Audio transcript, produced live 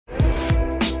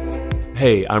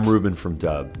Hey, I'm Ruben from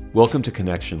Dub. Welcome to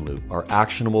Connection Loop, our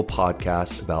actionable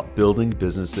podcast about building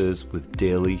businesses with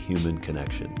daily human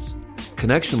connections.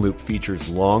 Connection Loop features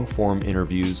long-form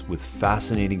interviews with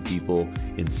fascinating people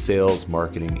in sales,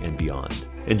 marketing, and beyond.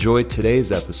 Enjoy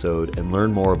today's episode and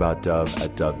learn more about Dub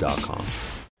at dub.com.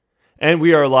 And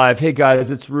we are live. Hey guys,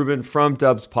 it's Ruben from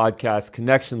Dub's podcast,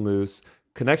 Connection Loop.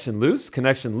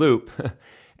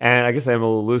 And I guess I'm a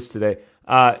little loose today.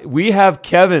 We have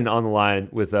Kevin on the line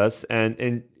with us, and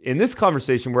in this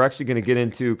conversation, we're actually going to get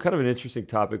into kind of an interesting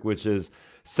topic, which is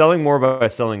selling more by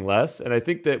selling less. And I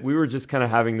think that we were just kind of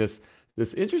having this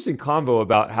interesting convo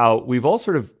about how we've all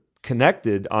sort of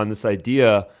connected on this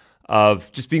idea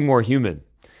of just being more human.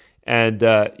 And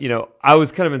I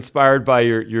was kind of inspired by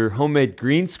your homemade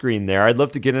green screen there. I'd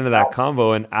love to get into that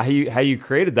convo and how you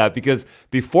created that, because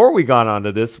before we got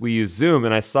onto this, we used Zoom,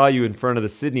 and I saw you in front of the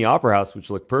Sydney Opera House,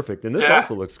 which looked perfect. And this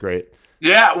also looks great.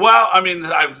 Yeah, well, I mean,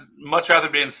 I'd much rather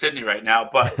be in Sydney right now.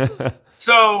 But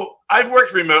so I've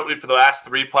worked remotely for the last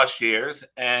 3+ years,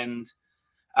 and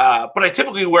but I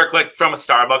typically work like from a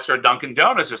Starbucks or a Dunkin'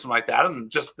 Donuts or something like that,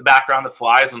 and just the background that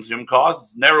flies on Zoom calls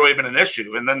has never really been an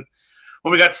issue. And then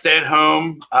when we got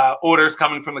stay-at-home orders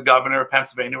coming from the governor of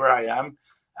Pennsylvania, where I am,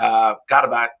 got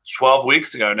about 12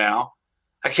 weeks ago now,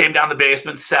 I came down the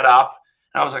basement, set up,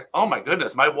 and I was like, oh my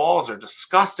goodness, my walls are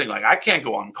disgusting. Like, I can't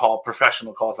go on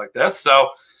professional calls like this. So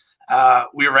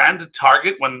we ran to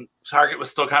Target when Target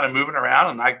was still kind of moving around,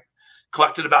 and I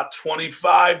collected about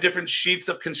 25 different sheets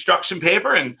of construction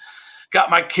paper and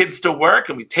got my kids to work,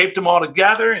 and we taped them all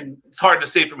together. And it's hard to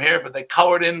see from here, but they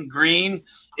colored in green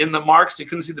in the marks. You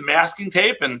couldn't see the masking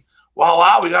tape, and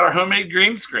voila, we got our homemade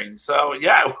green screen. So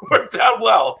yeah, it worked out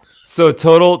well. So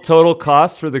total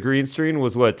cost for the green screen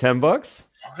was what, $10?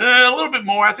 A little bit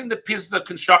more. I think the pieces of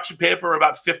construction paper were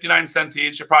about 59 cents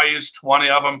each. I probably used 20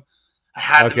 of them. I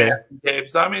had the masking tape.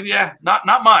 So I mean, yeah, not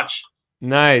much.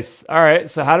 Nice. All right.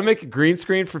 So how to make a green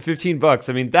screen for $15?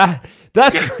 I mean,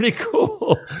 that's pretty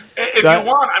cool. If you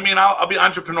want, I mean, I'll be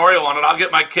entrepreneurial on it. I'll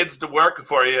get my kids to work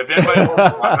for you. If anybody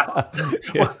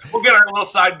wants, we'll get our little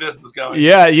side business going.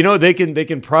 Yeah, they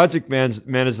can project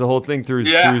manage the whole thing through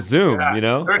Zoom. Yeah.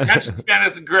 Their attention span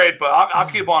isn't great, but I'll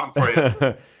keep on them for you.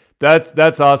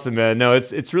 That's awesome, man. No,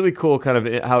 it's really cool, kind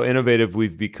of how innovative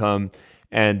we've become,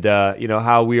 and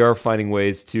how we are finding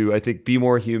ways to, I think, be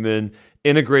more human,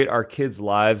 integrate our kids'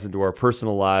 lives into our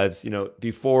personal lives.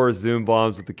 Before, Zoom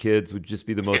bombs with the kids would just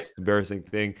be the most embarrassing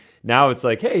thing. Now it's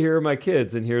like, hey, here are my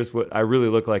kids, and here's what I really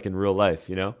look like in real life,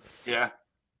 Yeah.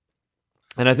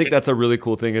 And I think that's a really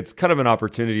cool thing. It's kind of an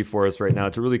opportunity for us right now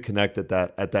to really connect at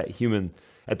that human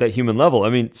level. I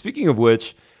mean, speaking of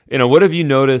which, what have you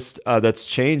noticed that's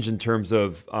changed in terms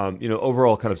of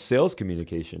overall kind of sales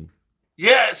communication?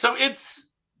 Yeah, so it's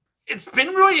been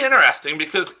really interesting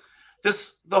because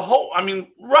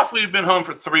roughly we've been home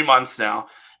for 3 months now.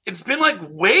 It's been like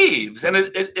waves, and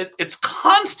it's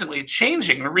constantly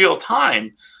changing in real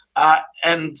time.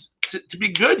 And to be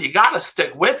good, you got to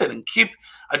stick with it and keep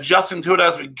adjusting to it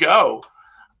as we go.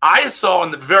 I saw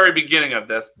in the very beginning of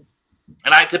this,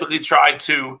 and I typically try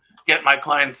to get my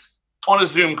clients on a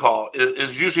Zoom call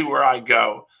is usually where I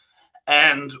go.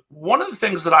 And one of the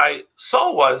things that I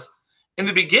saw was in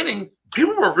the beginning,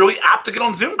 people were really apt to get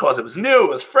on Zoom calls. It was new, it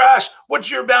was fresh.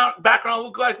 What's your background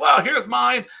look like? Well, here's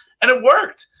mine. And it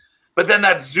worked. But then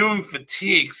that Zoom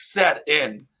fatigue set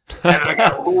in, and it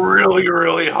got really,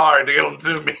 really hard to get on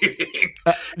Zoom meetings.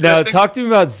 Now, talk to me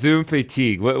about Zoom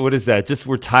fatigue. What is that? Just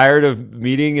we're tired of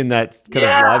meeting in that kind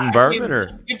of live environment?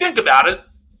 Or you think about it,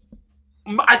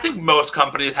 I think most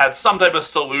companies had some type of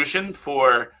solution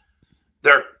for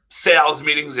their sales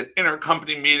meetings and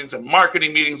intercompany meetings and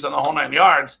marketing meetings and the whole 9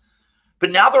 yards.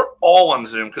 But now they're all on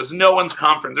Zoom because no one's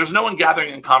there's no one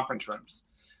gathering in conference rooms.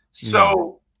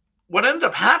 So what ended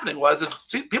up happening was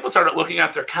people started looking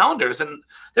at their calendars, and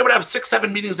they would have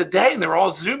 6-7 meetings a day, and they were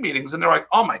all Zoom meetings. And they're like,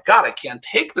 oh my God, I can't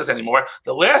take this anymore.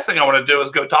 The last thing I want to do is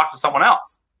go talk to someone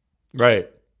else. Right.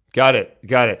 Got it.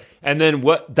 And then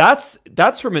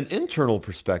that's from an internal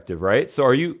perspective, right? So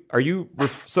are you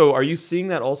seeing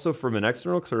that also from an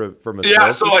external, sort of from a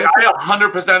sales perspective? I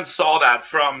 100% saw that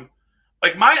from,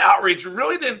 like, my outreach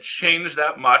really didn't change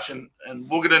that much, and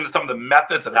we'll get into some of the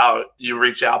methods of how you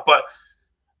reach out, but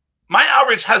my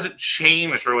outreach hasn't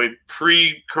changed really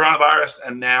pre-coronavirus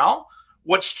and now.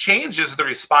 What's changed is the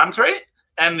response rate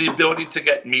and the ability to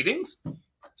get meetings.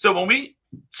 So when we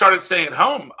started staying at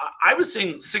home, I was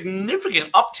seeing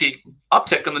significant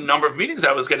uptick in the number of meetings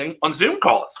I was getting on Zoom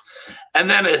calls. And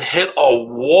then it hit a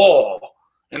wall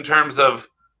in terms of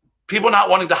people not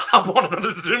wanting to hop on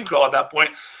another Zoom call at that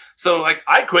point. So like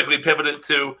I quickly pivoted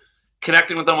to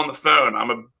connecting with them on the phone.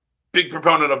 I'm a big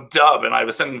proponent of dub, and I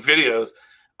was sending videos.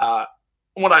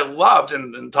 What I loved,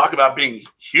 and talk about being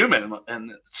human,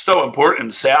 and it's so important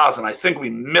in sales, and I think we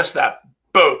miss that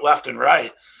boat left and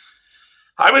right.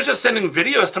 I was just sending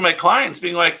videos to my clients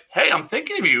being like, hey, I'm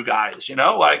thinking of you guys,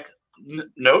 like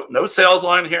no sales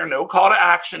line here, no call to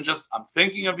action, just I'm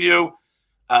thinking of you.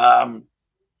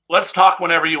 Let's talk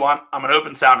whenever you want. I'm an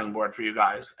open sounding board for you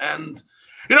guys. And,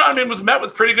 was met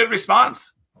with pretty good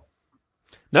response.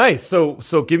 Nice. So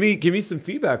give me some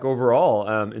feedback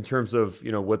overall in terms of,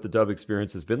 what the dub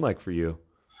experience has been like for you.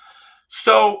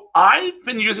 So I've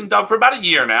been using dub for about a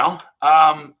year now.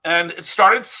 And it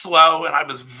started slow, and I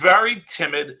was very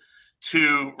timid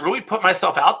to really put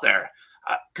myself out there.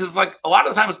 Because like a lot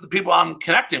of the times the people I'm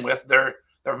connecting with, they're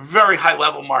very high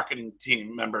level marketing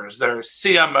team members. They're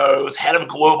CMOs, head of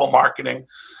global marketing.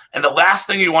 And the last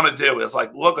thing you want to do is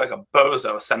like look like a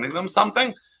bozo sending them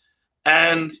something.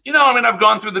 And, I've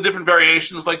gone through the different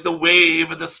variations, like the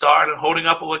wave at the start and holding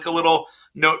up like a little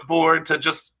note board to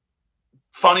just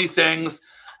funny things.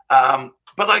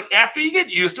 But like after you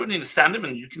get used to it and you send them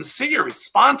and you can see your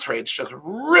response rates just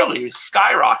really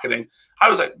skyrocketing, I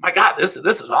was like, my God, this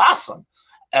is awesome.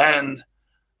 And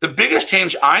the biggest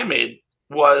change I made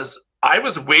was I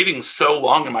was waiting so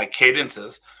long in my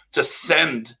cadences to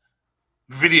send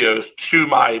videos to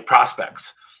my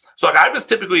prospects. So like I was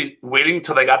typically waiting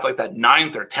till they got to like that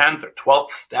 9th or 10th or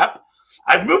 12th step.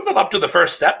 I've moved them up to the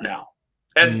first step now.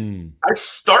 And I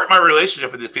start my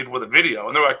relationship with these people with a video,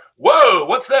 and they're like, whoa,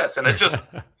 what's this? And it just,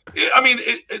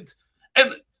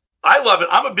 and I love it.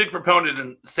 I'm a big proponent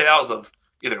in sales of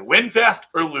either win fast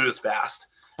or lose fast.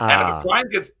 And if a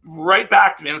client gets right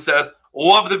back to me and says,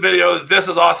 love the video, this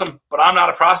is awesome, but I'm not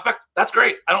a prospect, that's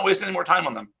great. I don't waste any more time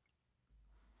on them.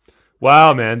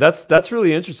 Wow, man, that's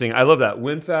really interesting. I love that.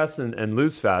 Win fast and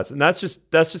lose fast. And that's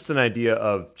just an idea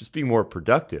of just being more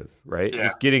productive, right? Yeah.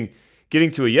 Just getting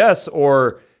to a yes,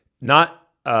 or not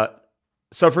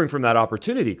suffering from that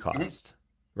opportunity cost,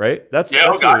 right? That's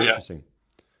really interesting.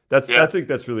 I think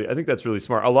that's really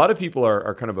smart. A lot of people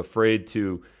are kind of afraid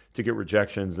to get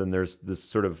rejections, and there's this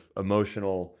sort of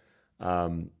emotional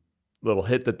little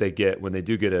hit that they get when they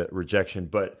do get a rejection.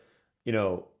 But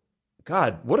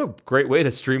God, what a great way to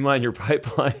streamline your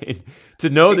pipeline to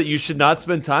know that you should not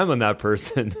spend time on that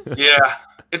person. Yeah,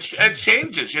 it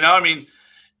changes.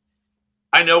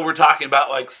 I know we're talking about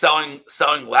like selling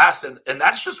less, and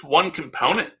that's just one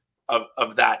component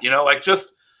of that. Like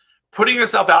just putting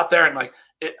yourself out there, and like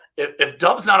if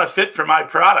dub's not a fit for my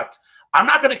product, I'm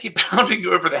not going to keep pounding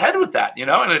you over the head with that.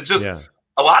 And it just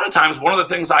a lot of times one of the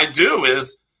things I do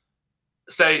is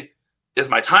say, is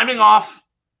my timing off?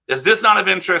 Is this not of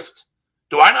interest?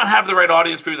 Do I not have the right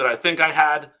audience for you that I think I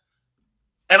had?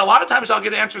 And a lot of times I'll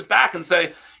get answers back and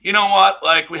say, you know what,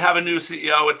 like we have a new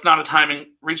CEO. It's not a timing.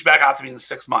 Reach back out to me in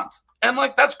 6 months. And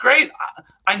like, that's great.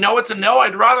 I know it's a no.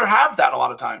 I'd rather have that a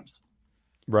lot of times.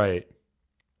 Right.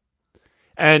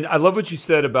 And I love what you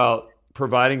said about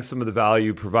providing some of the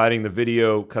value, providing the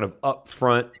video kind of up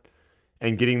front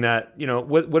and getting that,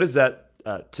 what is that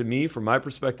to me, from my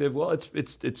perspective? Well,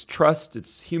 it's trust,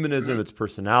 it's humanism, it's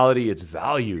personality, it's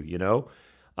value,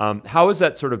 How has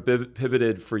that sort of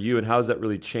pivoted for you, and how has that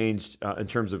really changed in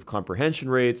terms of comprehension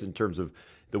rates, in terms of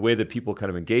the way that people kind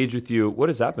of engage with you? What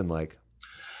has that been like?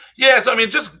 Yeah, so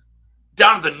just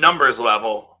down to the numbers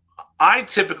level, I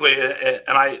typically, and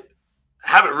I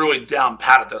have it really down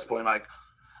pat at this point, like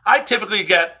I typically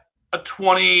get a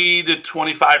 20 to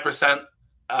 25%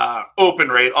 open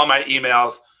rate on my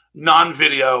emails,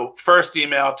 non-video, first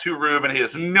email to Ruben. He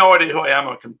has no idea who I am.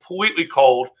 I'm completely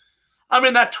cold. I'm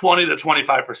in that 20 to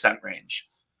 25% range.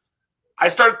 I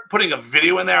started putting a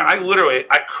video in there, and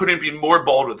I couldn't be more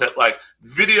bold with it. Like,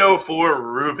 video for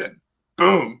Ruben.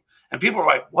 Boom. And people are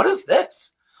like, what is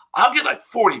this? I'll get like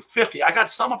 40, 50. I got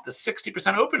some up to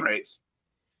 60% open rates.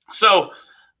 So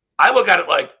I look at it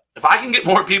like, if I can get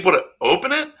more people to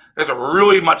open it, there's a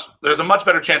much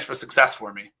better chance for success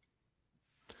for me.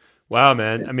 Wow,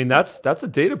 man. That's a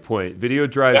data point. Video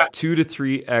drives 2 to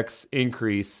 3x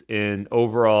increase in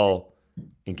overall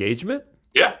engagement.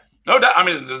 Yeah, no doubt.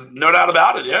 There's no doubt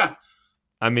about it. Yeah.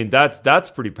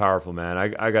 That's pretty powerful, man.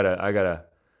 I gotta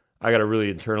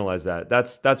really internalize that.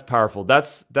 That's powerful.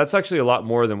 That's actually a lot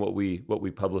more than what we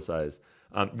publicize.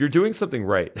 You're doing something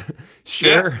right.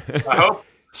 Share. Yeah, I hope.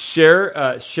 Share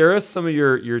us some of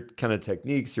your kind of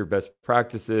techniques, your best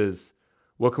practices.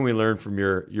 What can we learn from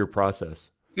your process?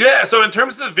 Yeah, so in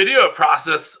terms of the video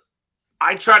process,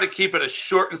 I try to keep it as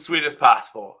short and sweet as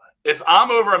possible. If I'm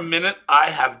over a minute, I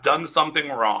have done something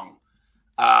wrong.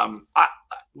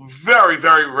 Very,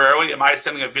 very rarely am I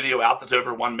sending a video out that's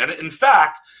over 1 minute. In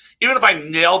fact, even if I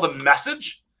nail the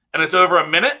message and it's over a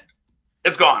minute,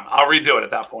 it's gone. I'll redo it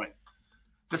at that point.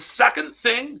 The second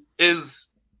thing is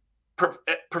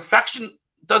perfection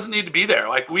doesn't need to be there.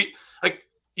 Like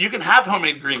you can have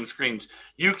homemade green screens.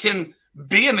 You can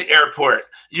be in the airport.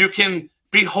 You can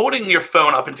be holding your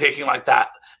phone up and taking like that.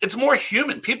 It's more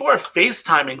human. People are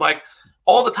FaceTiming like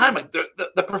all the time. Like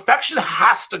the perfection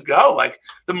has to go. Like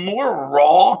the more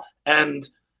raw and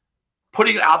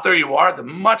putting it out there you are, the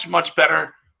much, much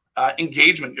better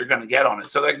engagement you're going to get on it.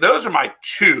 So like those are my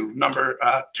two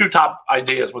top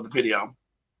ideas with the video.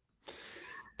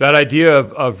 That idea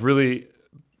of really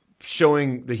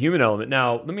showing the human element.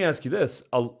 Now, let me ask you this.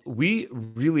 We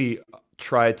really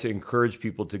try to encourage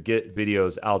people to get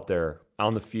videos out there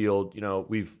on the field. You know,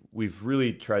 we've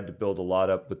really tried to build a lot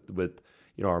up with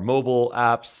you know, our mobile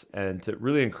apps and to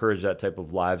really encourage that type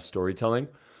of live storytelling.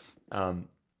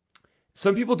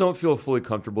 Some people don't feel fully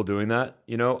comfortable doing that.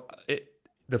 You know,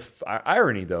 the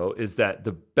irony though is that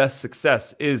the best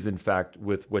success is in fact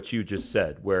with what you just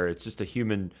said, where it's just a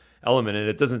human element and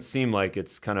it doesn't seem like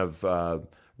it's kind of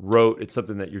rote. It's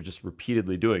something that you're just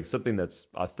repeatedly doing, something that's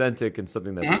authentic and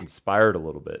something that's inspired a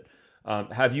little bit.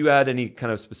 Have you had any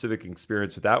kind of specific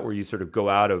experience with that where you sort of go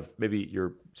out of maybe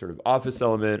your sort of office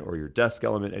element or your desk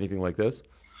element, anything like this?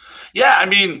 Yeah, I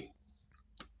mean,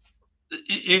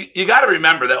 you got to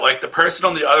remember that like the person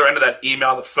on the other end of that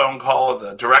email, the phone call,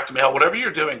 the direct mail, whatever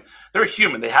you're doing, they're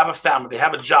human. They have a family, they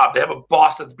have a job, they have a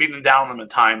boss that's beating down on them at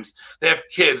times. They have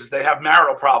kids, they have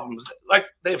marital problems, like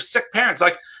they have sick parents.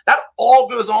 Like that all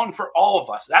goes on for all of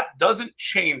us. That doesn't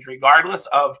change regardless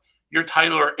of your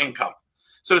title or income.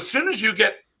 So as soon as you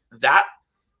get that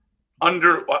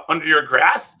under your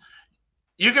grasp,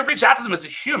 you can reach out to them as a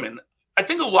human. I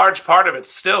think a large part of it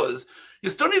still is you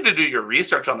still need to do your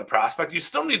research on the prospect. You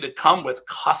still need to come with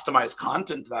customized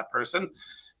content to that person.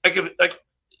 Like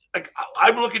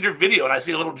I look at your video and I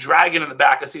see a little dragon in the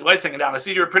back. I see lights hanging down. I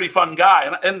see you're a pretty fun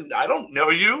guy, and I don't know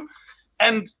you.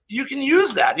 And you can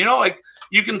use that. You know, like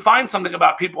you can find something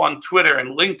about people on Twitter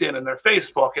and LinkedIn and their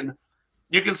Facebook, and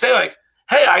you can say like,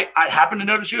 hey, I happen to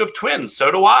notice you have twins.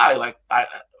 So do I. Like,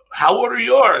 how old are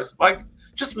yours? Like,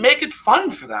 just make it fun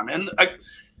for them. And like,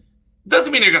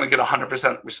 doesn't mean you're going to get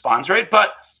 100% response rate,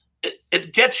 but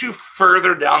it gets you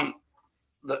further down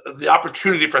the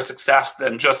opportunity for success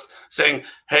than just saying,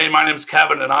 hey, my name's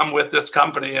Kevin and I'm with this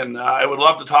company and I would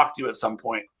love to talk to you at some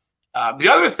point. The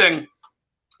other thing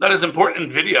that is important in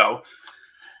video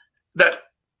that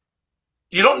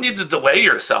you don't need to delay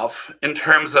yourself in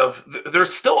terms of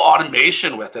there's still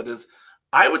automation with it is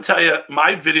I would tell you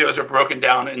my videos are broken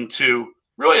down into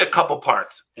really a couple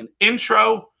parts: an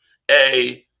intro,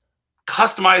 a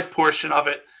customized portion of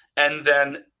it, and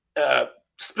then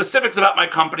specifics about my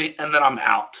company, and then I'm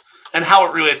out and how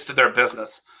it relates to their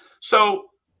business. So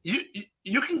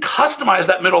you can customize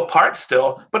that middle part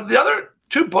still, but the other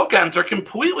two bookends are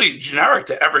completely generic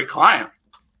to every client.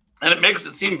 And it makes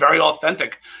it seem very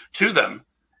authentic to them.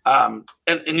 And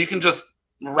you can just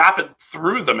wrap it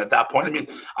through them at that point. I mean,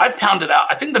 I've pounded out,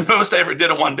 I think the most I ever did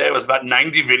in one day was about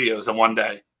 90 videos in one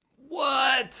day.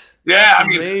 What? Yeah, I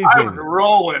mean, I was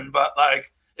rolling, but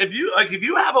like if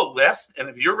you have a list and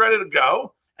if you're ready to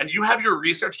go and you have your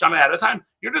research done ahead of time,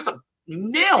 you're just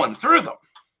nailing through them.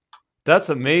 That's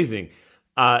amazing.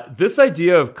 This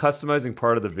idea of customizing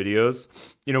part of the videos,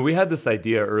 you know, we had this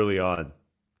idea early on.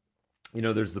 You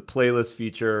know, there's the playlist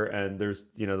feature and there's,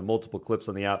 you know, the multiple clips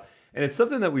on the app. And it's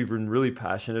something that we've been really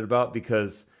passionate about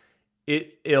because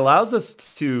it allows us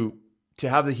to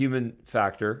have the human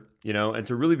factor, you know, and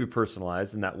to really be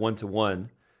personalized in that one-to-one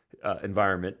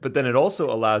environment. But then it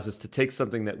also allows us to take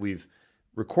something that we've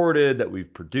recorded, that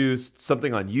we've produced,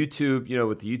 something on YouTube, you know,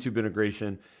 with the YouTube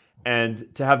integration, and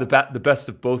to have the best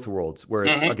of both worlds, where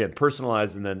it's, again,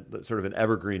 personalized and then sort of an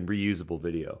evergreen, reusable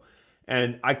video.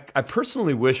 And I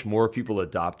personally wish more people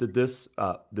adopted this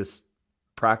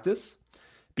practice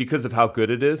because of how good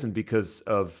it is and because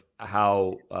of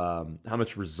how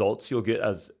much results you'll get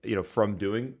as you know from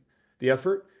doing the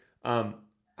effort.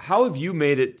 How have you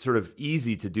made it sort of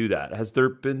easy to do that? Has there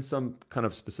been some kind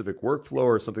of specific workflow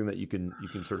or something that you can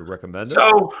sort of recommend?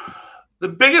 So the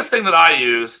biggest thing that I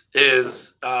use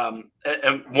is, and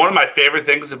one of my favorite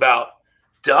things about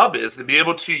Dubb is to be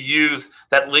able to use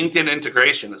that LinkedIn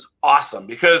integration is awesome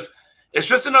because it's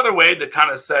just another way to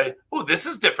kind of say, oh, this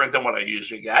is different than what I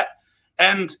usually get.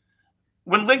 And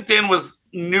when LinkedIn was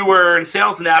newer and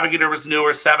Sales Navigator was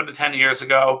newer 7 to 10 years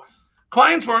ago,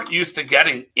 clients weren't used to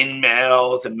getting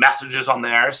emails and messages on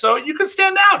there. So you could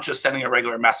stand out just sending a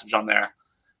regular message on there.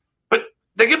 But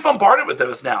they get bombarded with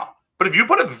those now. But if you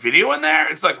put a video in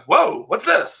there, it's like, whoa, what's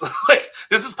this? Like,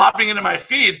 this is popping into my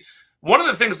feed. One of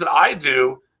the things that I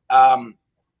do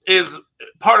is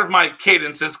part of my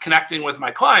cadence is connecting with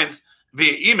my clients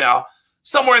via email.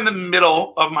 Somewhere in the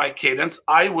middle of my cadence,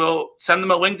 I will send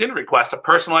them a LinkedIn request, a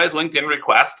personalized LinkedIn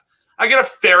request. I get a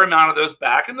fair amount of those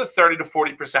back in the 30 to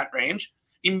 40% range.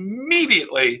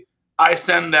 Immediately, I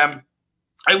send them,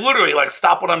 I literally like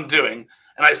stop what I'm doing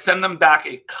and I send them back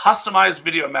a customized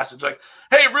video message like,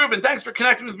 hey, Ruben, thanks for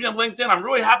connecting with me on LinkedIn. I'm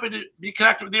really happy to be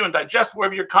connected with you and digest more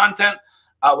of your content.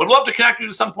 Would love to connect with you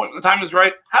at some point when the time is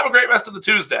right. Have a great rest of the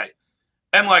Tuesday.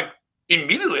 And like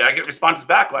immediately I get responses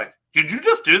back like, did you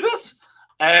just do this?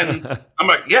 And I'm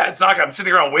like, yeah, it's not like I'm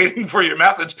sitting around waiting for your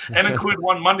message and include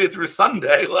one Monday through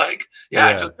Sunday. Like, yeah,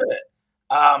 I just did it.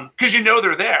 Because you know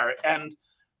they're there. And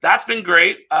that's been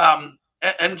great.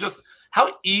 And just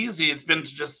how easy it's been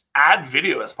to just add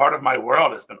video as part of my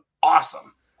world has been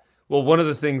awesome. Well, one of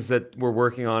the things that we're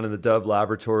working on in the Dub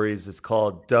Laboratories is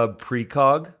called Dub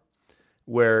Precog,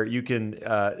 where you can,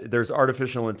 there's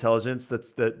artificial intelligence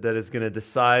that is going to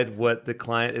decide what the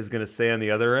client is going to say on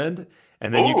the other end.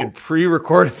 And then you can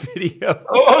pre-record a video.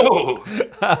 Oh,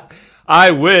 I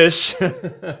wish.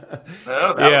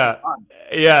 yeah,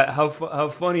 yeah. How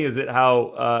funny is it?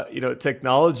 How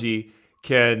technology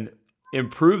can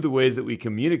improve the ways that we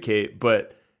communicate,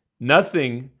 but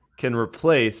nothing can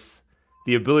replace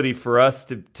the ability for us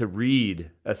to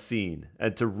read a scene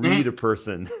and to read a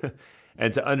person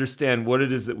and to understand what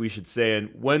it is that we should say and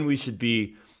when we should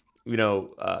be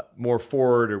more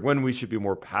forward or when we should be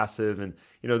more passive. And,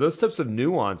 those types of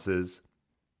nuances,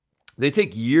 they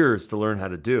take years to learn how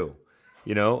to do,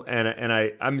 and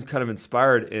I'm kind of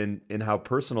inspired in how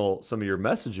personal some of your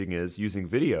messaging is using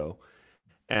video.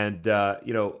 And,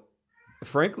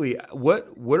 frankly, what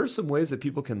are some ways that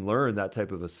people can learn that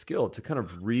type of a skill to kind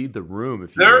of read the room?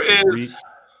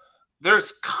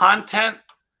 There's content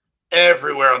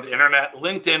everywhere on the internet.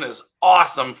 LinkedIn is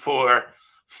awesome for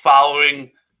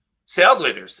following sales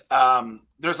leaders.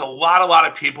 There's a lot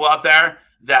of people out there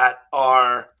that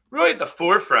are really at the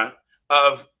forefront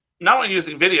of not only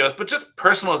using videos, but just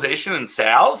personalization in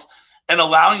sales and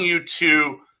allowing you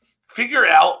to figure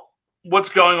out what's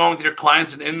going on with your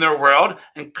clients and in their world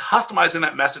and customizing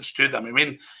that message to them. I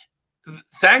mean,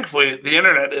 thankfully, the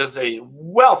internet is a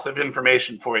wealth of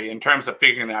information for you in terms of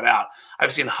figuring that out.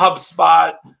 I've seen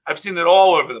HubSpot. I've seen it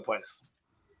all over the place.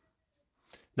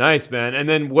 Nice, man. And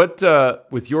then what,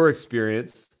 with your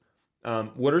experience,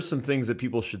 what are some things that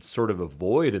people should sort of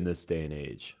avoid in this day and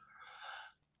age?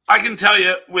 I can tell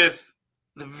you with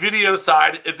the video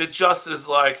side, if it just is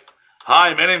like,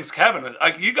 hi, my name's Kevin.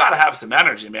 Like, you got to have some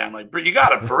energy, man. Like, you got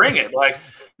to bring it. Like,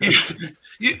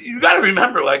 you got to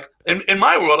remember, like, in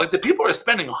my world, like, the people are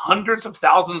spending hundreds of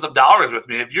thousands of dollars with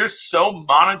me. If you're so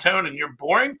monotone and you're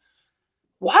boring,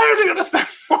 why are they going to spend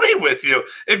money with you?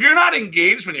 If you're not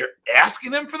engaged when you're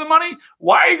asking them for the money,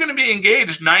 why are you going to be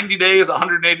engaged 90 days,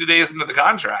 180 days into the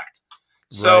contract?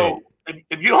 So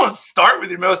if you don't start with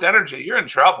your most energy, you're in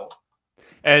trouble.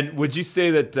 And would you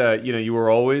say that, you were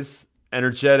always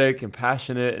energetic and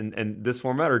passionate in this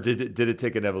format, or did it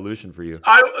take an evolution for you?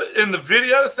 In the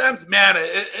video sense, man,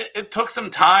 it took some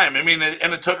time. I mean,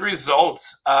 and it took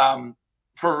results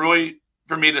for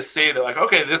me to see that, like,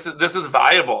 okay, this is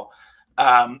viable.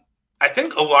 I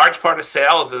think a large part of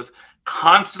sales is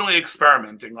constantly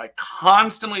experimenting, like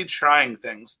constantly trying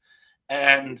things.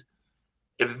 And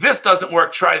if this doesn't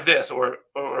work, try this, or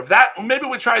if that, maybe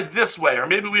we try this way, or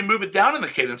maybe we move it down in the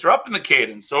cadence or up in the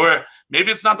cadence, or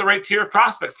maybe it's not the right tier of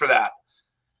prospect for that.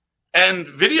 And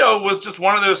video was just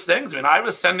one of those things. I mean, I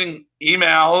was sending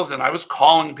emails and I was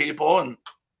calling people and,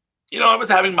 I was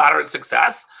having moderate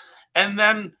success. And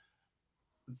then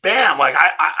bam, like,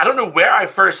 I don't know where I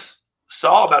first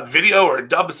saw about video or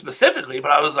Dub specifically,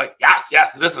 but I was like,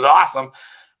 yes, this is awesome.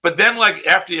 But then, like,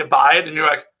 after you buy it and you're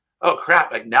like, oh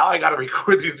crap, like, now I got to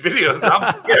record these videos and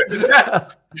I'm scared to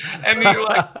death. And you're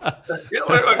like,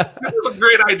 this is a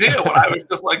great idea when I was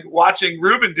just like watching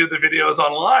Ruben do the videos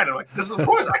online. I'm like, of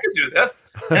course I could do this.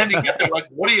 And then you get there, like,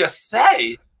 what do you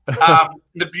say?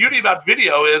 The beauty about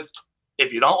video is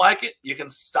if you don't like it, you can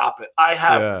stop it. I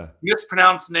have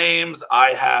mispronounced names. I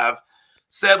have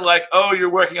said, like, oh, you're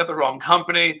working at the wrong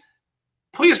company.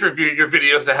 Please review your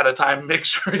videos ahead of time. Make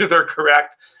sure they're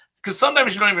correct. Because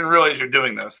sometimes you don't even realize you're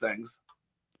doing those things.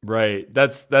 Right.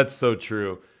 That's so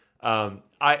true.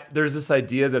 There's this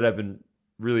idea that I've been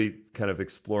really kind of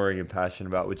exploring and passionate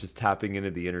about, which is tapping into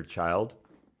the inner child.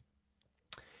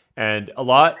 And a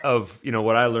lot of,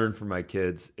 what I learned from my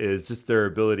kids is just their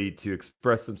ability to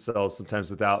express themselves sometimes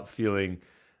without feeling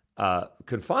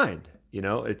confined.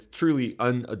 It's truly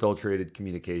unadulterated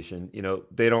communication.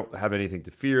 They don't have anything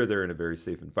to fear. They're in a very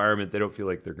safe environment. They don't feel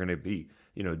like they're going to be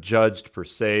judged per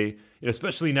se.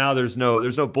 Especially now, there's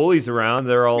no bullies around.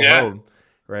 They're all home,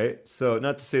 right? So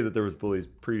not to say that there was bullies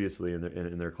previously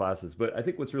in their classes, but I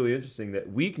think what's really interesting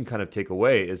that we can kind of take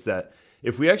away is that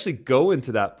if we actually go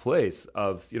into that place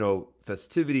of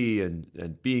festivity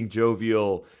and being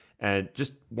jovial and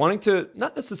just wanting to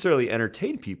not necessarily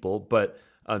entertain people, but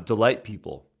delight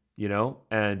people,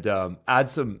 and add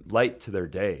some light to their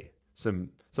day,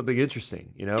 something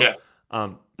interesting,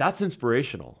 that's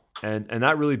inspirational, and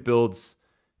that really builds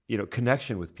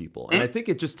connection with people. And I think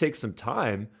it just takes some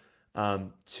time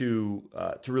to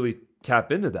really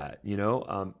tap into that.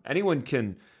 Anyone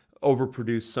can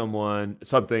overproduce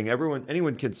something.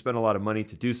 Anyone can spend a lot of money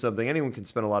to do something. Anyone can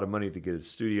spend a lot of money to get a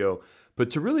studio, but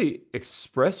to really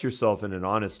express yourself in an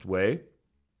honest way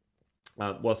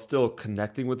while still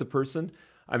connecting with the person.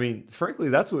 I mean, frankly,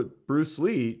 that's what Bruce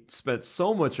Lee spent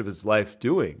so much of his life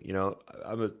doing.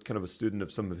 I'm a kind of a student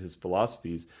of some of his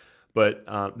philosophies, but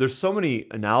there's so many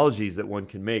analogies that one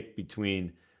can make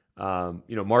between,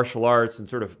 martial arts and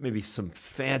sort of maybe some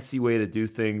fancy way to do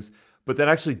things, but then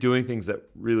actually doing things that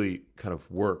really kind of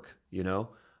work.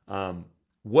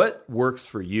 What works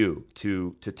for you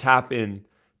to tap in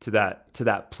to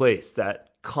that place, that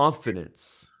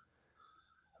confidence?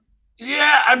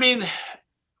 Yeah, I mean,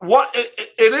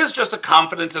 it is just a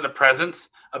confidence and a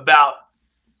presence about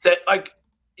that. Like,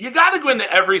 you got to go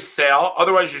into every sale.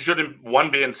 Otherwise, you shouldn't, one,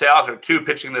 be in sales, or two,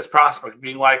 pitching this prospect,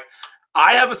 being like,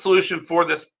 I have a solution for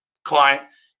this client.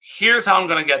 Here's how I'm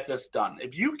going to get this done.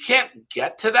 If you can't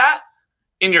get to that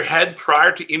in your head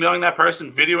prior to emailing that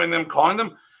person, videoing them, calling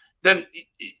them, then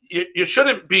you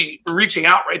shouldn't be reaching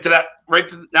out right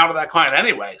now to that client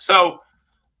anyway. So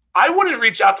I wouldn't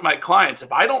reach out to my clients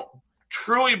if I don't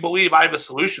truly believe I have a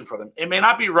solution for them. It may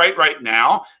not be right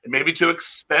now. It may be too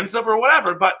expensive or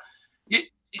whatever, but it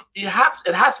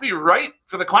has to be right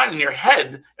for the client in your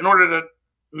head in order to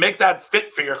make that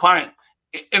fit for your client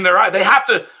in their eye. They have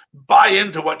to buy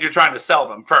into what you're trying to sell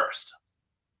them first.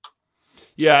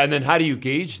 Yeah. And then how do you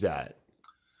gauge that?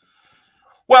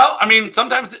 Well, I mean,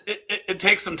 sometimes it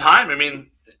takes some time. I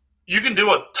mean, you can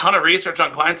do a ton of research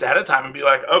on clients ahead of time and be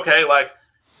like, okay, like,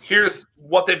 here's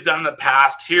what they've done in the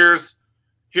past. Here's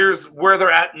where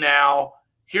they're at now.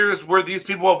 Here's where these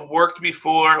people have worked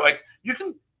before. Like, you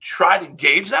can try to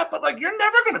gauge that, but like, you're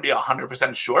never going to be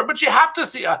 100% sure, but you have to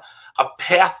see a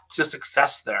path to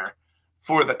success there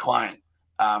for the client.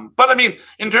 But I mean,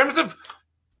 in terms of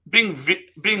being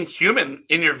human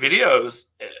in your videos,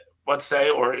 let's say,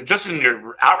 or just in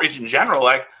your outreach in general,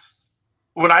 like,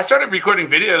 when I started recording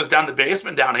videos down the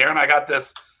basement down here and I got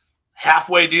this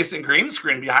halfway decent green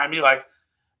screen behind me, like,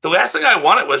 the last thing I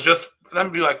wanted was just for them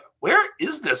to be like, where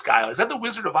is this guy? Is that the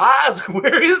Wizard of Oz?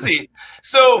 Where is he?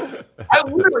 So I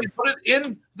literally put it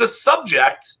in the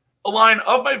subject line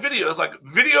of my videos, like,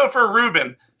 video for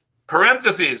Ruben,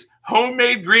 parentheses,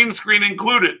 homemade green screen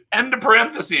included, end of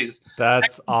parentheses.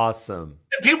 That's awesome.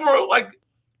 And people were like,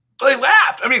 they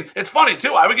laughed. I mean, it's funny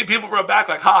too. I would get people wrote back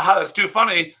like, ha, that's too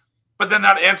funny. But then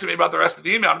that'd answer me about the rest of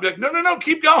the email. I'd be like, no,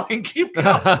 keep going, keep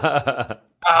going.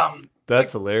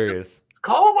 That's hilarious.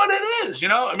 Call it what it is,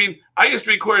 I mean, I used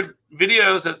to record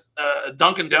videos at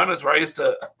Dunkin' Donuts where I used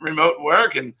to remote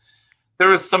work, and there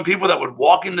was some people that would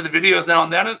walk into the videos now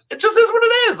and then, and it just is what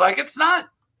it is. Like, it's not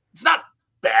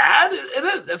bad. It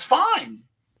is. It's fine.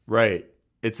 Right.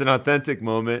 It's an authentic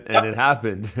moment, and it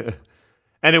happened.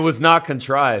 And it was not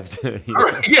contrived.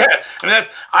 Yeah. I mean,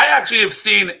 I actually have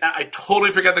seen, I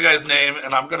totally forget the guy's name,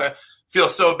 and I'm going to feel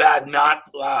so bad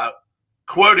not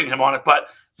quoting him on it, but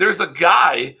there's a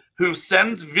guy who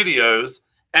sends videos,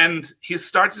 and he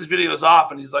starts his videos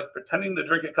off, and he's like pretending to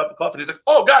drink a cup of coffee. And he's like,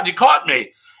 oh God, you caught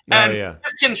me. And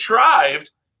it's contrived,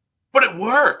 but it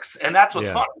works. And that's what's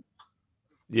fun.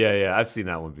 Yeah. I've seen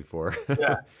that one before.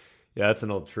 Yeah. Yeah, that's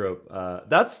an old trope.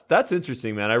 That's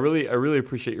interesting, man. I really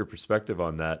appreciate your perspective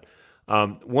on that.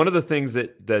 One of the things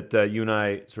that you and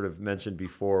I sort of mentioned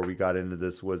before we got into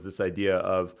this was this idea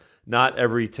of not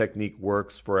every technique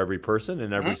works for every person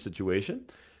in every situation.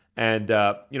 And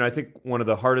I think one of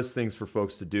the hardest things for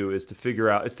folks to do is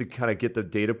to kind of get the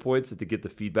data points and to get the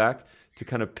feedback to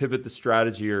kind of pivot the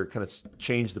strategy or kind of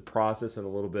change the process in a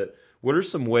little bit. What are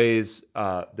some ways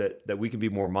that we can be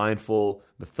more mindful,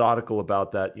 methodical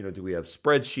about that? Do we have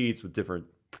spreadsheets with different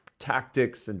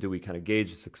tactics, and do we kind of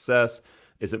gauge success?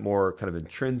 Is it more kind of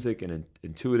intrinsic and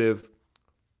intuitive?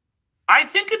 I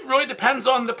think it really depends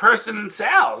on the person in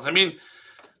sales. I mean,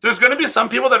 there's going to be some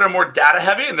people that are more data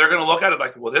heavy, and they're going to look at it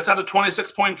like, well, this had a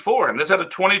 26.4 and this had a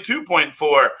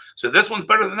 22.4. So this one's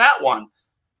better than that one.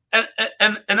 And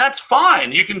that's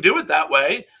fine. You can do it that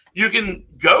way. You can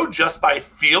go just by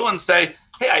feel and say,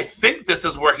 hey, I think this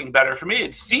is working better for me.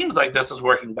 It seems like this is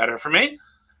working better for me.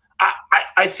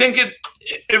 I think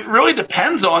it really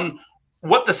depends on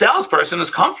what the salesperson is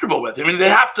comfortable with. I mean, they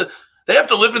have to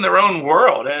live in their own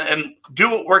world and do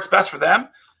what works best for them.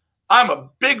 I'm a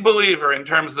big believer in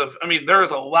terms of, I mean, there is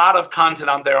a lot of content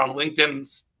out there on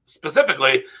LinkedIn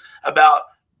specifically about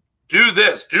do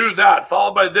this, do that,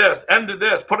 followed by this, end to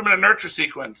this, put them in a nurture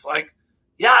sequence. Like,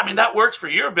 yeah, I mean, that works for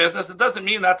your business. It doesn't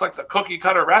mean that's like the cookie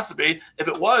cutter recipe. If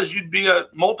it was, you'd be a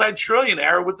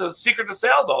multi-trillionaire with the secret to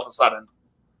sales all of a sudden.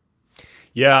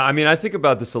 Yeah, I mean, I think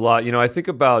about this a lot. I think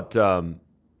about,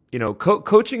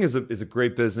 coaching is a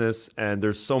great business, and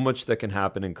there's so much that can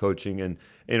happen in coaching. And,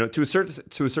 to a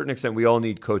certain extent, we all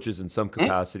need coaches in some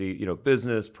capacity,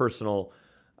 business, personal.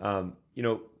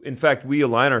 In fact, we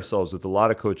align ourselves with a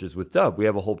lot of coaches with Dubb. We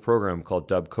have a whole program called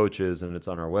Dubb Coaches, and it's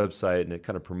on our website, and it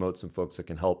kind of promotes some folks that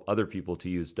can help other people to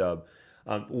use Dubb.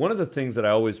 One of the things that I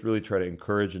always really try to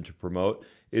encourage and to promote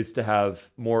is to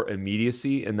have more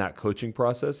immediacy in that coaching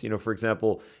process. For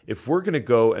example, if we're going to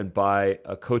go and buy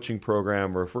a coaching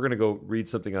program, or if we're going to go read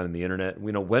something on the internet,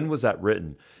 when was that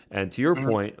written? And to your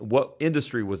point, what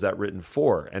industry was that written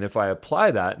for? And if I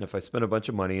apply that, and if I spend a bunch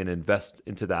of money and invest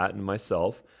into that and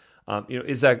myself,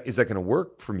 is that going to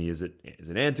work for me? Is it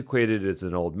antiquated? Is it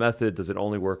an old method? Does it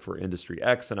only work for industry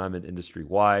X and I'm in industry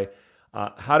Y?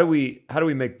 How do we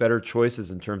make better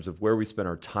choices in terms of where we spend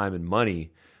our time and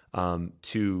money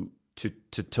to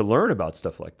learn about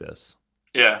stuff like this?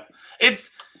 Yeah,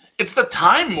 it's the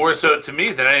time more so to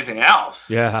me than anything else.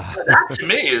 Yeah, that to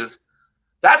me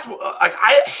that's like,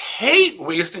 I hate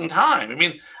wasting time. I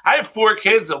mean, I have 4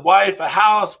 kids, a wife, a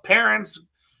house, parents,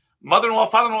 mother-in-law,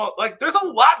 father-in-law. Like, there's a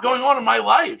lot going on in my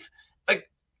life. Like,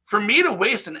 for me to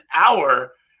waste an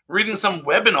hour reading some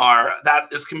webinar that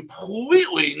is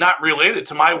completely not related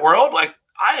to my world, like,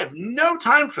 I have no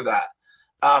time for that.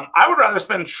 I would rather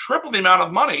spend triple the amount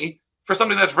of money for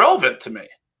something that's relevant to me.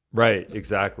 Right,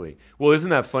 exactly. Well, isn't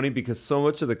that funny? Because so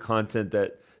much of the content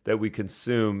that we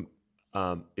consume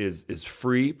is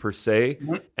free per se.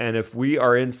 Mm-hmm. And if we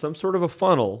are in some sort of a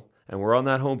funnel and we're on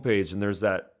that homepage and there's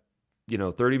that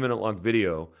 30-minute long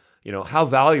video, how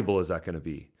valuable is that going to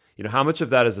be? How much of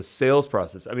that is a sales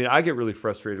process? I mean, I get really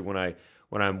frustrated when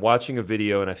I'm watching a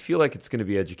video and I feel like it's going to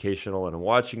be educational, and I'm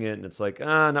watching it and it's like,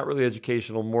 not really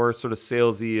educational, more sort of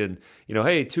salesy, and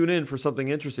hey, tune in for something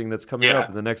interesting that's coming up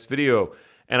in the next video.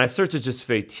 And I start to just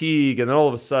fatigue, and then all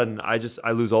of a sudden I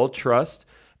lose all trust.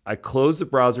 I close the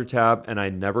browser tab and I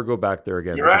never go back there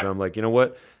again. Because I'm like, you know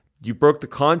what? You broke the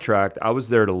contract. I was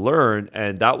there to learn,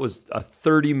 and that was a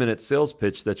 30-minute sales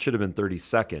pitch that should have been 30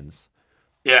 seconds.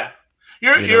 Yeah,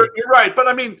 you're right. But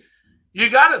I mean, you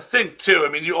got to think too.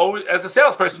 I mean, you always, as a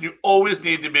salesperson, you always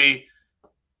need to be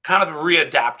kind of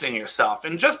readapting yourself.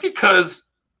 And just because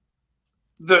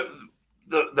the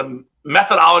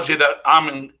methodology that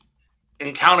I'm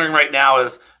encountering right now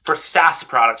is for SaaS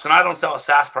products, and I don't sell a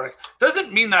SaaS product,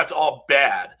 doesn't mean that's all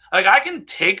bad. Like, I can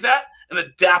take that and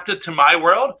adapt it to my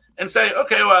world and say,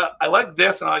 okay, well, I like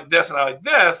this and I like this and I like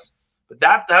this, but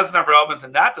that doesn't have relevance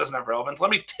and that doesn't have relevance.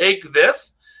 Let me take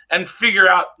this and figure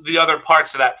out the other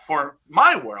parts of that for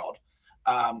my world.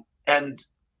 And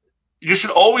you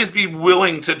should always be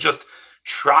willing to just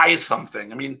try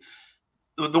something. I mean,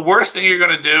 the worst thing you're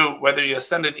going to do, whether you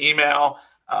send an email,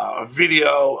 a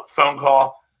video, a phone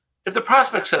call, if the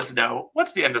prospect says no,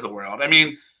 what's the end of the world? I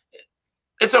mean,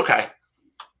 it's okay.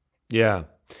 Yeah.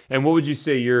 And what would you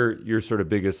say your sort of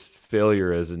biggest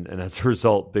failure is, and as a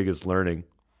result, biggest learning?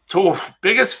 So,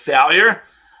 biggest failure?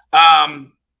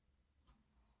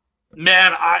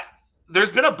 Man,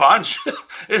 there's been a bunch.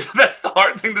 That's the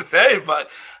hard thing to say, but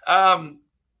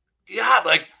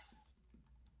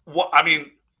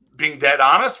being dead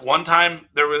honest, one time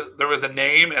there was a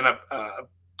name and a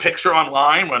picture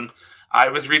online when I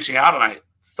was reaching out, and I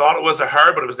thought it was a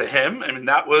her, but it was a him. I mean,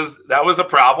 that was a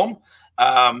problem.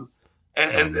 I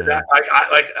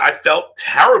felt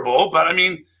terrible, but I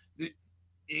mean,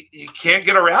 you can't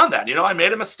get around that. I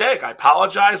made a mistake. I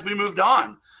apologized. We moved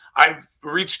on. I've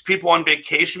reached people on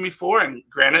vacation before, and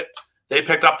granted, they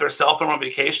picked up their cell phone on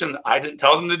vacation. I didn't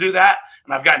tell them to do that,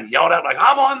 and I've gotten yelled at like,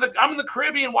 I'm in the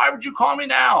Caribbean. Why would you call me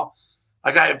now?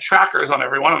 Like, I have trackers on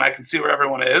everyone, and I can see where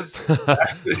everyone is. Like,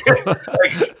 I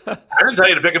didn't tell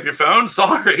you to pick up your phone.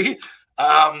 Sorry.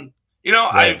 Right.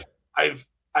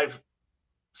 I've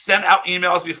sent out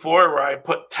emails before where I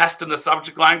put test in the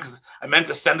subject line because I meant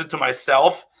to send it to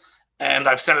myself, and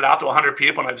I've sent it out to 100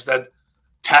 people, and I've said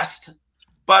test.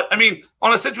 But I mean,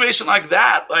 on a situation like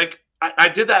that, like I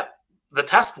did the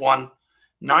test one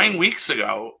 9 weeks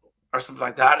ago or something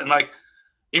like that, and like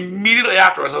immediately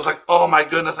afterwards, I was like, oh my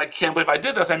goodness, I can't believe I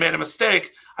did this. I made a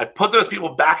mistake. I put those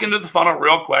people back into the funnel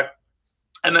real quick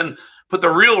and then put the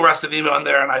real rest of the email in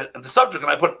there and the subject,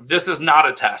 and I put, this is not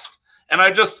a test. And I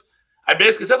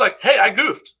basically said like, hey, I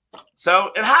goofed.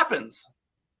 So it happens.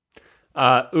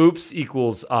 Oops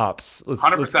equals ops.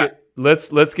 100%.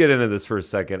 Let's get into this for a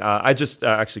second. I just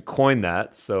actually coined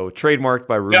that, so trademarked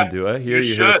by Ruben Dua. Here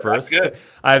you heard it first.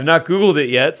 I have not Googled it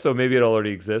yet, so maybe it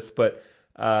already exists. But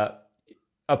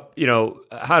you know,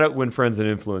 how to win friends and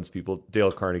influence people.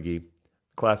 Dale Carnegie,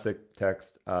 classic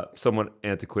text. Somewhat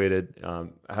antiquated.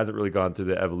 Hasn't really gone through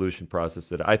the evolution process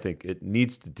that I think it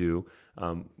needs to do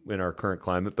in our current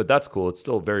climate. But that's cool. It's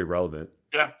still very relevant.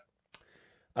 Yeah.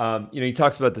 You know, he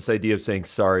talks about this idea of saying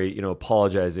sorry, you know,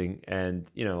 apologizing. And,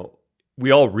 you know,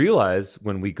 we all realize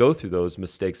when we go through those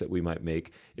mistakes that we might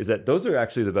make is that those are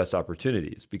actually the best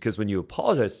opportunities, because when you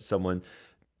apologize to someone,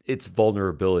 it's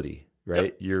vulnerability,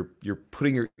 right? Yep. You're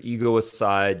putting your ego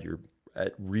aside, you're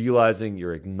realizing,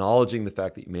 you're acknowledging the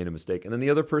fact that you made a mistake. And then the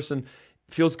other person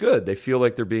feels good. They feel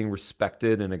like they're being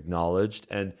respected and acknowledged.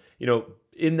 And, you know,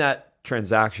 in that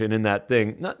transaction, in that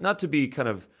thing, not to be kind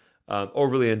of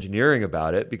overly engineering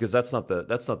about it, because that's not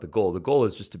the goal. The goal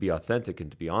is just to be authentic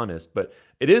and to be honest. But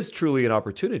it is truly an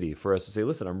opportunity for us to say,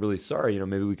 listen, I'm really sorry. You know,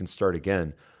 maybe we can start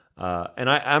again. And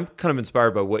I'm kind of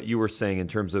inspired by what you were saying in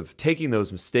terms of taking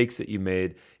those mistakes that you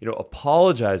made, you know,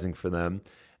 apologizing for them,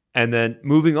 and then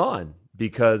moving on,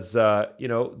 because you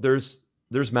know, there's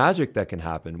magic that can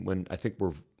happen when I think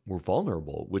we're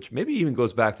vulnerable, which maybe even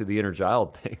goes back to the inner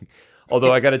child thing.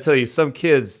 Although I got to tell you, some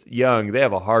kids young, they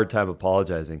have a hard time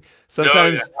apologizing.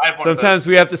 Sometimes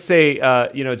we have to say,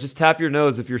 you know, just tap your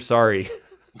nose if you're sorry.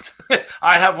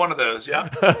 I have one of those, yeah.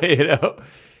 You know,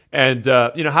 and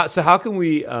you know, how can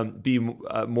we be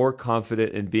more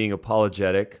confident in being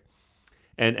apologetic,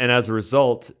 and as a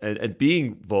result, and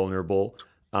being vulnerable,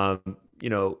 you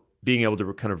know, being able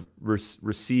to kind of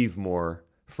receive more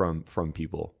from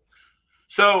people.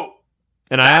 So,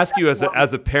 and I ask you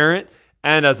as a parent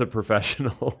and as a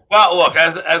professional. Well, look,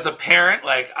 as a parent,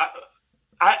 like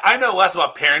I know less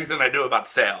about parenting than I do about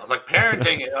sales. Like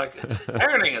parenting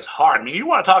is hard. I mean, you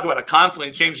want to talk about a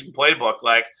constantly changing playbook.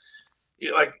 Like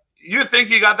you think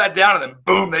you got that down, and then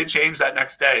boom, they change that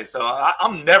next day. So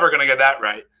I'm never going to get that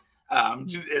right.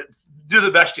 Do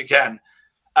the best you can.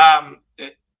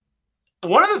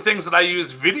 One of the things that I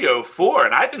use video for,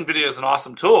 and I think video is an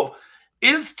awesome tool,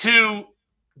 is to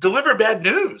deliver bad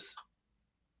news.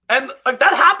 And like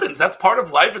that happens. That's part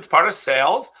of life. It's part of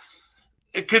sales.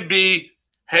 It could be,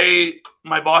 hey,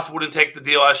 my boss wouldn't take the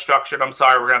deal as structured. I'm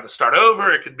sorry, we're going to have to start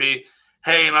over. It could be,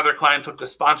 hey, another client took the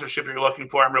sponsorship you're looking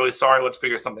for. I'm really sorry. Let's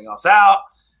figure something else out.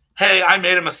 Hey, I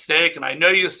made a mistake, and I know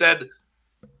you said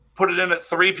put it in at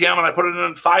 3 p.m. and I put it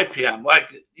in at 5 p.m.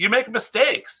 Like, you make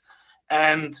mistakes.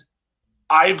 And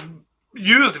I've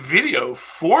used video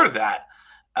for that.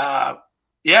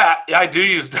 Yeah, I do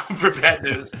use them for bad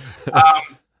news.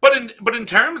 But in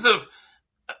terms of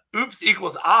oops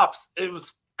equals ops, it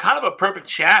was kind of a perfect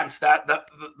chance that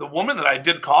the woman that I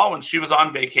did call when she was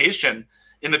on vacation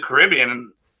in the Caribbean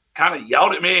and kind of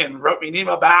yelled at me and wrote me an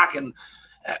email back and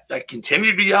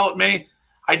continued to yell at me.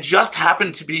 I just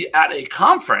happened to be at a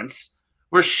conference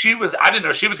where I didn't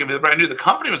know she was going to be there, but I knew the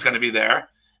company was going to be there.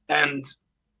 And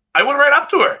I went right up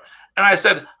to her and I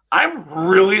said, I'm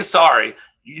really sorry.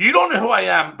 You don't know who I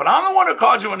am, but I'm the one who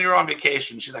called you when you were on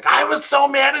vacation. She's like, I was so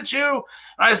mad at you.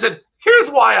 And I said, here's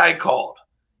why I called.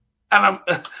 And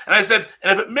I said,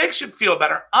 and if it makes you feel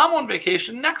better, I'm on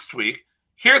vacation next week.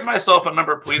 Here's my cell phone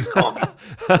number. Please call me.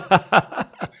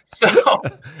 So,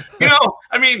 you know,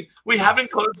 I mean, we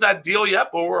haven't closed that deal yet,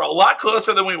 but we're a lot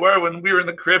closer than we were when we were in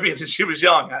the Caribbean and she was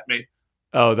yelling at me.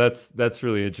 Oh, that's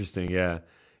really interesting. Yeah.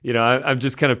 You know, I'm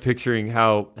just kind of picturing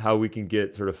how we can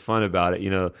get sort of fun about it, you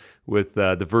know, with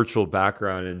the virtual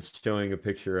background and showing a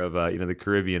picture of, you know, the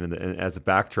Caribbean and as a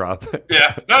backdrop.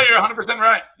 Yeah, no, you're 100%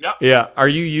 right. Yeah. Yeah. Are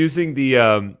you using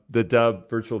the Dub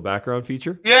virtual background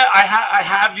feature? Yeah, I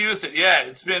have used it. Yeah,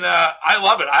 it's been, I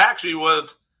love it. I actually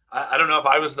was, I don't know if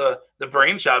I was the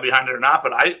brainchild behind it or not,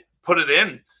 but I put it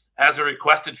in as a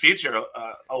requested feature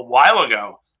a while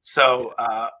ago. So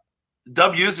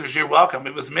Dub users, you're welcome.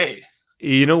 It was me.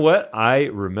 You know what? I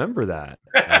remember that,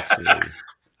 actually.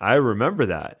 I remember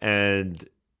that. And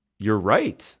you're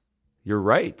right. You're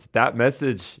right. That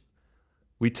message,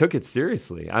 we took it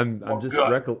seriously. I'm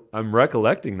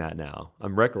recollecting that now.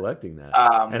 I'm recollecting that.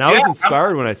 And I was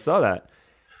inspired when I saw that.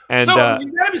 And so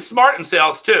you gotta be smart in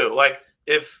sales too. Like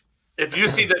if you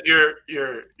see that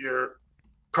your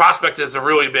prospect is a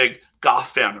really big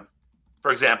golf fan,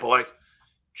 for example, like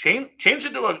change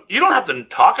it to you don't have to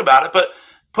talk about it, but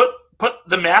put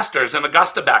the Masters and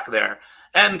Augusta back there.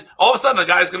 And all of a sudden, the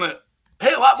guy's going to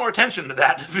pay a lot more attention to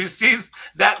that if he sees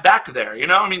that back there. You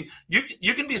know, I mean,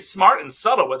 you can be smart and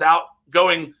subtle without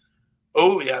going,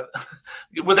 oh, yeah,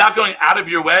 without going out of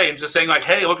your way and just saying, like,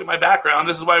 hey, look at my background.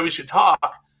 This is why we should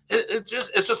talk. It's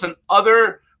just an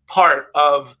other part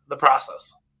of the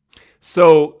process.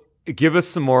 So give us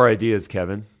some more ideas,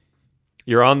 Kevin.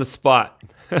 You're on the spot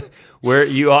where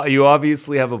you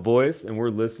obviously have a voice and we're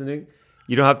listening.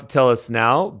 You don't have to tell us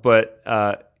now, but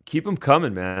keep them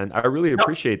coming, man. I really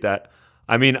appreciate that.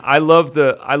 I mean, I love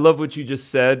what you just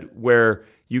said, where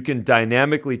you can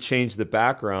dynamically change the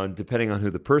background depending on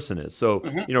who the person is. So,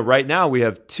 you know, right now we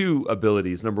have two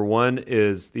abilities. Number one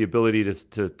is the ability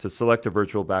to select a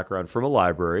virtual background from a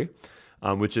library,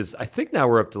 which is, I think now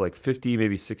we're up to like 50,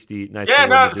 maybe 60 nice. Yeah,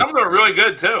 no, some of them are really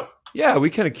good too. Yeah, we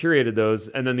kind of curated those.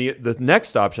 And then the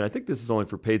next option, I think this is only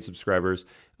for paid subscribers,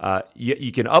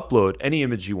 you can upload any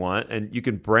image you want and you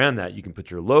can brand that. You can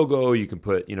put your logo, you can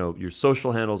put, you know, your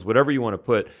social handles, whatever you want to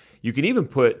put. You can even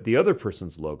put the other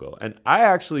person's logo. And I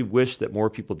actually wish that more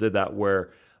people did that, where,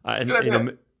 you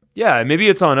know, yeah, maybe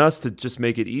it's on us to just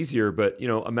make it easier, but, you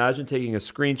know, imagine taking a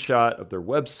screenshot of their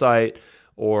website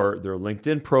or their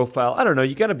LinkedIn profile. I don't know.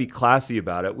 You got to be classy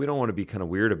about it. We don't want to be kind of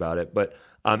weird about it, but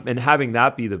and having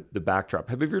that be the backdrop.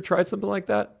 Have you ever tried something like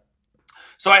that?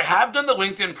 So I have done the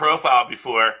LinkedIn profile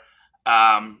before,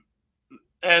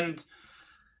 and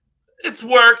it's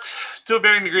worked to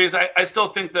varying degrees. I still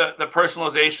think the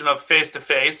personalization of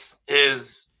face-to-face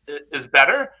is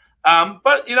better.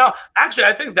 But, you know, actually,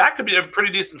 I think that could be a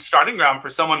pretty decent starting ground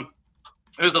for someone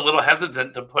who's a little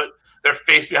hesitant to put their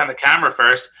face behind the camera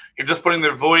first. You're just putting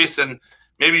their voice and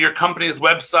maybe your company's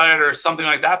website or something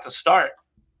like that to start.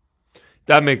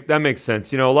 That makes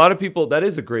sense. You know, a lot of people, that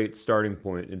is a great starting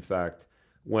point, in fact,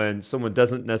 when someone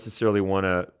doesn't necessarily want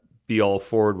to be all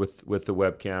forward with the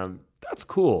webcam. That's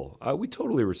cool. We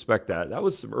totally respect that. That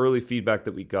was some early feedback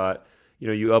that we got. You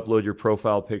know, you upload your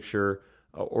profile picture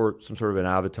or some sort of an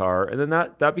avatar, and then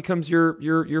that becomes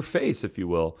your face, if you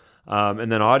will.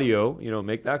 And then audio, you know,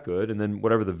 make that good. And then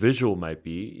whatever the visual might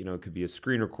be, you know, it could be a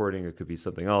screen recording, it could be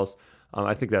something else.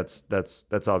 I think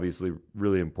that's obviously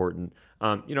really important.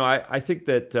 You know, I think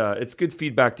that it's good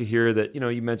feedback to hear that, you know,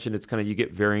 you mentioned it's kind of, you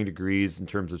get varying degrees in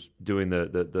terms of doing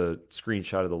the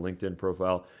screenshot of the LinkedIn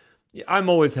profile. I'm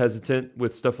always hesitant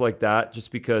with stuff like that,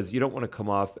 just because you don't want to come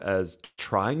off as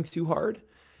trying too hard.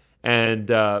 And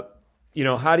you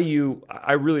know,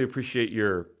 I really appreciate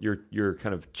your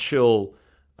kind of chill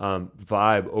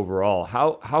vibe overall.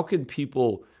 How can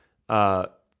people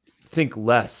think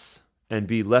less and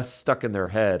be less stuck in their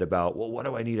head about, well, what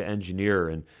do I need to engineer,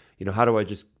 and, you know, how do I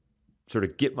just sort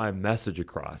of get my message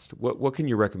across? What can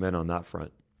you recommend on that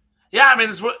front? Yeah, I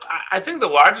mean, I think the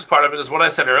largest part of it is what I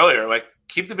said earlier. Like,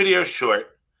 keep the videos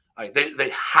short. Like,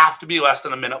 they have to be less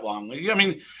than a minute long. I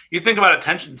mean, you think about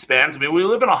attention spans. I mean, we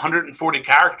live in 140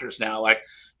 characters now. Like,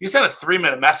 you send a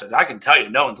 3-minute message, I can tell you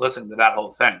no one's listening to that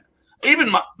whole thing. Even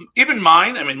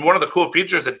mine. I mean, one of the cool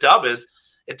features at Dubb is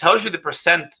it tells you the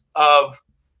percent of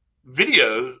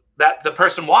video that the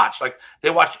person watched. Like, they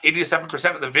watched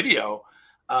 87% of the video,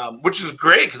 which is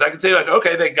great, because I can say, like,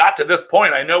 okay, they got to this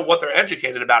point. I know what they're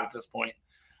educated about at this point.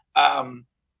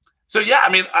 So yeah, I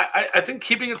mean, I think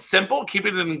keeping it simple,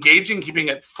 keeping it engaging, keeping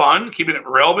it fun, keeping it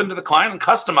relevant to the client and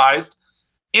customized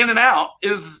in and out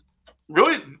is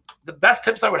really the best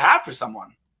tips I would have for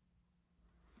someone.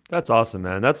 That's awesome,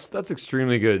 man. That's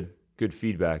extremely good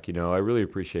feedback. You know, I really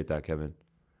appreciate that, Kevin.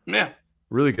 Yeah.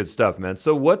 Really good stuff, man.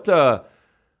 So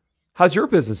how's your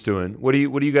business doing? What are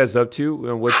you guys up to?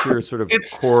 And what's your sort of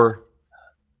core?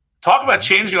 Talk about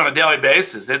changing on a daily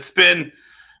basis. It's been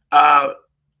a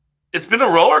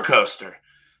roller coaster.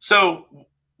 So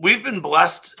we've been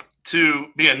blessed to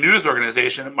be a news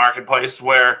organization at Marketplace,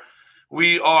 where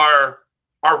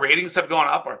our ratings have gone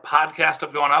up, our podcasts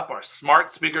have gone up, our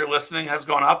smart speaker listening has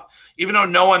gone up, even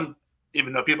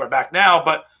though people are back now.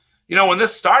 But, you know, when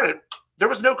this started, there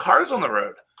was no cars on the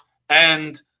road.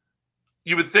 And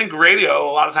you would think radio,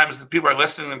 a lot of times people are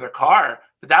listening in their car,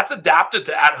 but that's adapted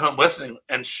to at-home listening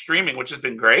and streaming, which has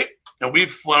been great. And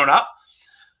we've flown up.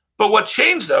 But what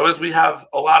changed, though, is we have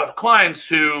a lot of clients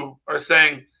who are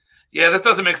saying, yeah, this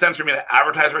doesn't make sense for me to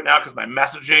advertise right now because my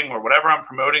messaging or whatever I'm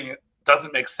promoting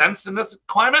doesn't make sense in this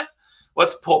climate.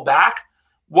 Let's pull back.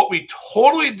 What we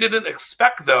totally didn't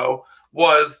expect, though,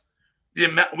 was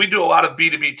we do a lot of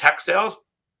B2B tech sales.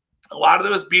 A lot of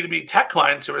those B2B tech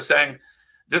clients who are saying,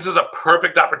 this is a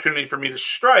perfect opportunity for me to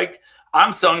strike.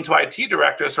 I'm selling to IT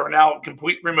directors who are now a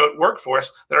complete remote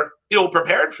workforce that are ill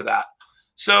prepared for that.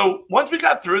 So once we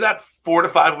got through that 4 to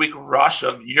 5 week rush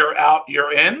of you're out,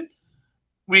 you're in,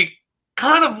 we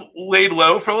kind of laid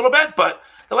low for a little bit, but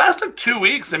the last like 2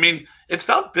 weeks, I mean, it's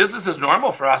felt business as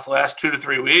normal for us the last 2 to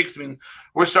 3 weeks. I mean,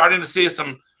 we're starting to see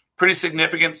some pretty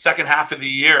significant second half of the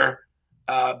year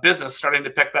business starting to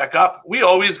pick back up. We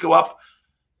always go up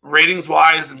ratings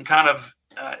wise and kind of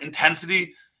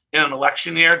intensity in an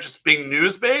election year, just being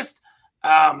news based.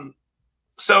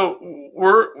 So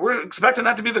we're expecting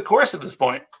that to be the course at this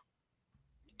point.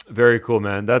 Very cool,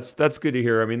 man. That's good to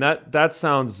hear. I mean, that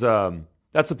sounds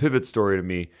that's a pivot story to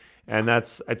me. And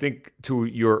that's, I think, to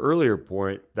your earlier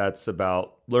point, that's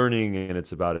about learning, and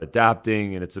it's about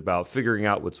adapting, and it's about figuring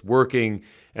out what's working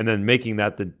and then making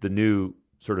that the new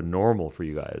sort of normal for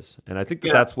you guys. And I think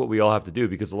that's what we all have to do,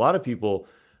 because a lot of people,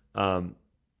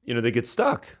 they get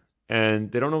stuck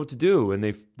and they don't know what to do,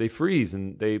 and they freeze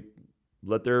and they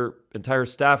let their entire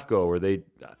staff go, or I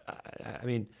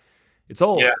mean, it's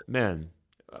all, man,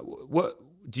 what,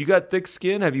 do you got thick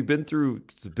skin? Have you been through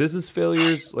business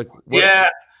failures? Like, what? Yeah.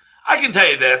 I can tell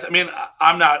you this. I mean,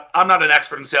 I'm not an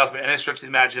expert in sales by any stretch of the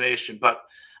imagination, but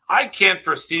I can't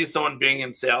foresee someone being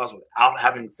in sales without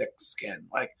having thick skin.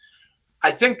 Like,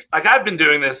 I think, like, I've been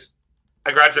doing this.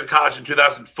 I graduated college in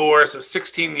 2004, so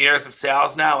 16 years of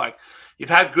sales now. Like,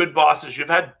 you've had good bosses, you've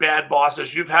had bad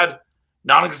bosses, you've had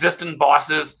non-existent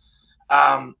bosses,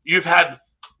 you've had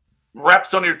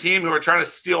reps on your team who are trying to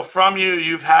steal from you,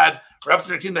 you've had reps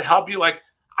on your team that help you. Like,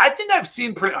 I think I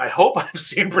hope I've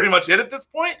seen pretty much it at this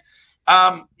point.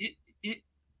 It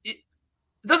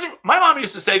doesn't. My mom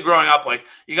used to say growing up, like,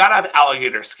 you got to have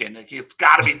alligator skin. Like, it's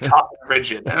got to be tough and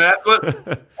rigid. And that's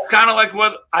kind of like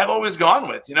what I've always gone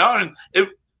with, And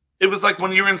it was like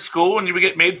when you were in school and you would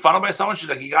get made fun of by someone, she's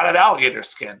like, you got to have alligator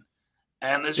skin.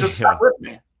 And it's just stuck with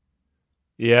me.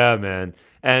 Yeah, man.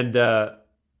 And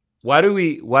why do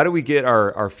we get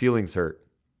our feelings hurt?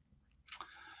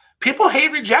 People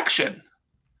hate rejection.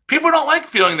 People don't like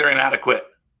feeling they're inadequate.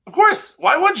 Of course,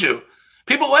 why would you?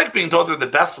 People like being told they're the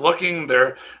best looking,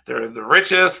 they're the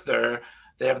richest, they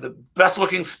have the best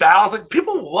looking spouse. Like,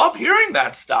 people love hearing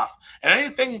that stuff. And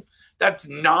anything that's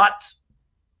not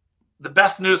the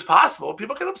best news possible,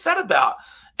 people get upset about.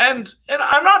 And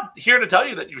I'm not here to tell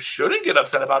you that you shouldn't get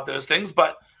upset about those things,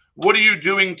 but what are you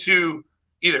doing to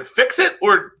either fix it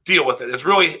or deal with it is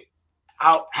really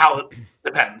how it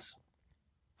depends.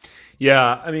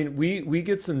 Yeah, I mean, we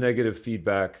get some negative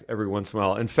feedback every once in a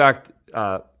while. In fact,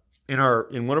 in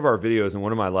one of our videos, in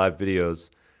one of my live videos,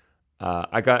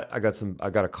 I got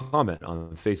a comment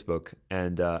on Facebook,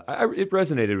 and it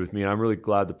resonated with me, and I'm really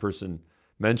glad the person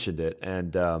mentioned it.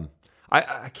 And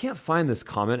I can't find this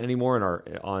comment anymore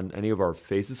on any of our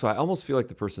faces, so I almost feel like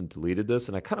the person deleted this,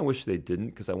 and I kind of wish they didn't,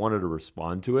 because I wanted to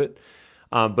respond to it.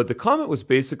 But the comment was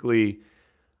basically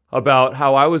about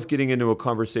how I was getting into a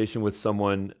conversation with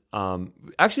someone.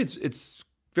 Actually, it's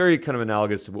very kind of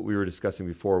analogous to what we were discussing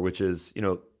before, which is,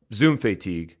 Zoom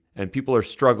fatigue, and people are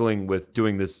struggling with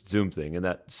doing this Zoom thing, and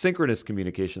that synchronous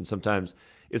communication sometimes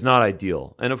is not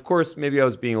ideal. And of course, maybe I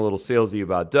was being a little salesy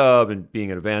about Dub and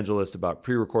being an evangelist about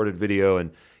pre-recorded video,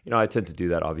 and I tend to do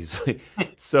that, obviously.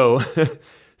 So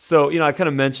I kind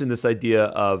of mentioned this idea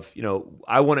of,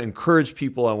 I want to encourage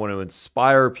people, I want to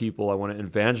inspire people, I want to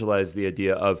evangelize the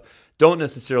idea of, don't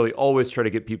necessarily always try to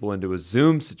get people into a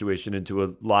Zoom situation, into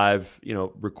a live,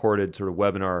 recorded sort of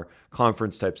webinar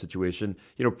conference type situation.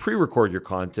 Pre-record your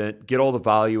content, get all the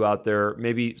value out there,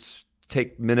 maybe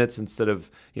take minutes instead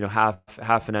of,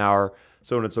 half an hour,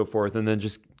 so on and so forth, and then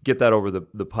just get that over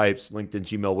the pipes, LinkedIn,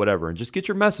 Gmail, whatever, and just get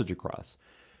your message across.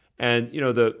 And,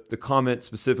 the comment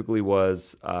specifically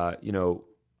was,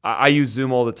 I use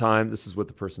Zoom all the time. This is what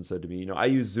the person said to me. I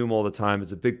use Zoom all the time.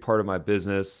 It's a big part of my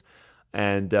business.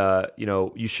 And,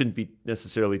 you shouldn't be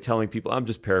necessarily telling people, I'm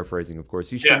just paraphrasing, of course.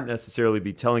 You shouldn't necessarily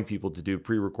be telling people to do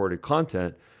pre-recorded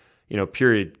content,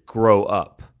 period, grow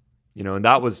up, and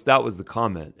that was the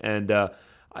comment. And,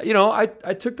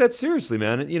 I took that seriously,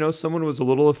 man. Someone was a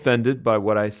little offended by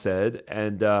what I said.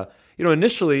 And,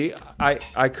 initially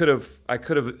I could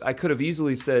have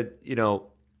easily said,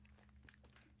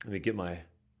 let me get my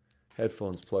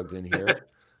headphones plugged in here.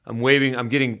 I'm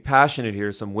getting passionate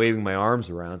here, so I'm waving my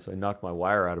arms around, so I knocked my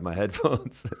wire out of my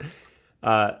headphones.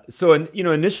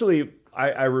 Initially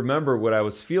I remember what I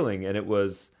was feeling, and it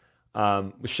was,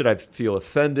 should I feel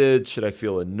offended? Should I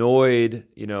feel annoyed?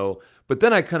 But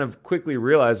then I kind of quickly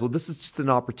realized, well, this is just an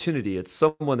opportunity. It's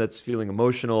someone that's feeling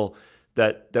emotional,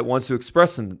 that wants to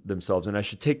express themselves, and I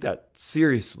should take that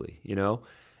seriously,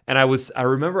 And I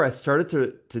remember I started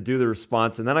to do the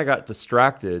response, and then I got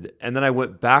distracted, and then I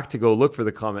went back to go look for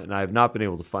the comment, and I have not been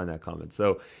able to find that comment.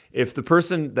 So if the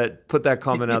person that put that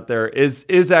comment out there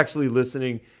is actually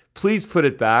listening, please put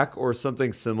it back or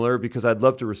something similar because I'd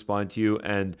love to respond to you.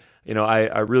 And,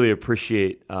 I really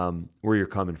appreciate where you're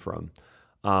coming from.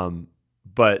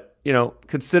 But,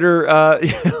 consider,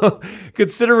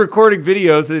 consider recording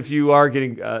videos if you are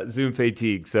getting Zoom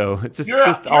fatigue. So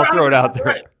I'll throw it out there.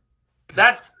 Right.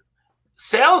 That's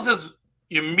sales is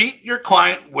you meet your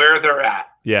client where they're at.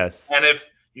 Yes. And if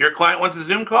your client wants a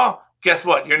Zoom call, guess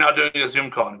what? You're now doing a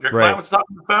Zoom call. And if your client wants to talk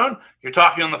on the phone, you're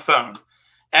talking on the phone.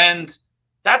 And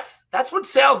that's what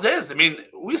sales is. I mean,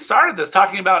 we started this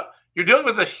talking about you're dealing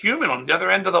with a human on the other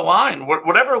end of the line,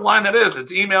 whatever line that is.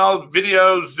 It's email,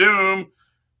 video, Zoom.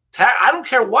 I don't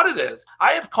care what it is.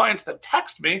 I have clients that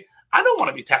text me. I don't want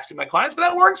to be texting my clients, but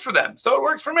that works for them. So it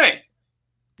works for me.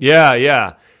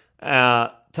 Yeah.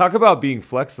 Talk about being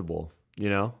flexible,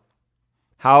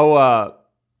 How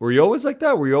were you always like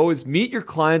that? Were you always meet your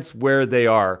clients where they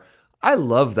are? I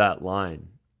love that line.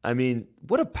 I mean,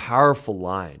 what a powerful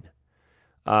line.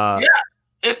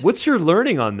 What's your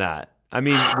learning on that? I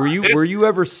mean, were you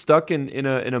ever stuck in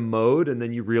a mode and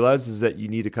then you realized is that you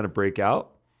need to kind of break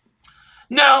out?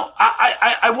 No,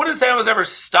 I wouldn't say I was ever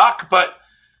stuck, but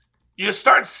you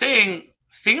start seeing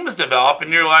themes develop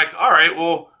and you're like, all right,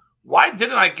 well, why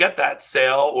didn't I get that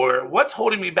sale? Or what's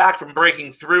holding me back from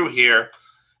breaking through here?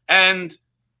 And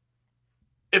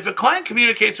if a client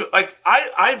communicates with, like,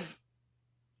 I've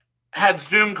had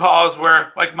Zoom calls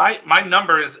where like my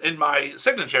number is in my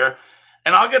signature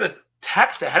and I'll get a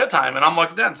text ahead of time and I'm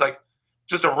looking down. It's like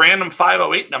just a random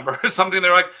 508 number or something.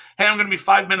 They're like, hey, I'm going to be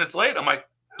 5 minutes late. I'm like,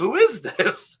 who is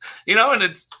this? And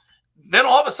it's then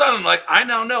all of a sudden, like, I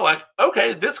now know, like,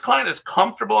 okay, this client is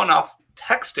comfortable enough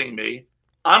texting me.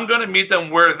 I'm going to meet them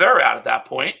where they're at that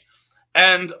point,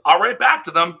 and I'll write back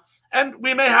to them. And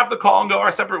we may have the call and go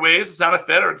our separate ways. It's not a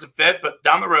fit or it's a fit, but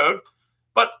down the road.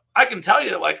 But I can tell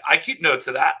you, like, I keep notes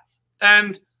of that.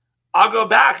 And I'll go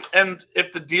back. And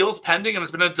if the deal's pending and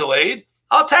it's been delayed,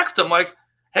 I'll text them like,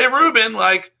 hey, Ruben,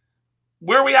 like,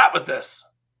 where are we at with this?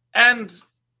 And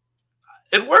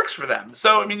it works for them.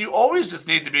 So, I mean, you always just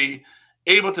need to be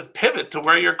able to pivot to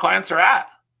where your clients are at.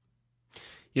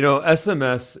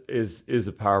 SMS is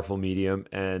a powerful medium,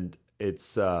 and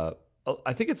it's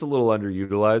I think it's a little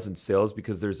underutilized in sales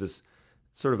because there's this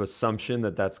sort of assumption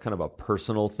that that's kind of a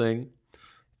personal thing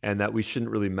and that we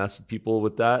shouldn't really mess with people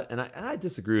with that. And I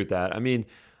disagree with that. I mean,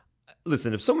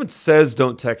 listen, if someone says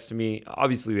don't text me,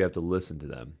 obviously we have to listen to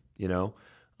them,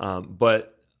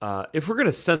 but if we're going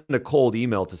to send a cold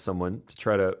email to someone to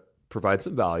try to provide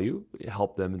some value,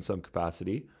 help them in some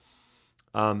capacity,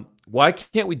 why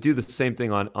can't we do the same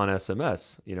thing on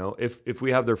SMS? If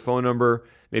we have their phone number,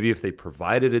 maybe if they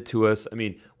provided it to us. I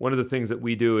mean, one of the things that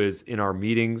we do is in our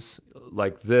meetings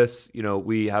like this,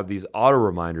 we have these auto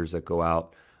reminders that go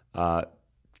out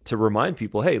to remind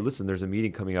people, hey, listen, there's a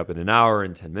meeting coming up in an hour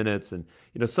and 10 minutes. And,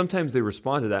 sometimes they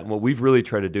respond to that. And what we've really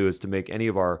tried to do is to make any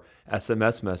of our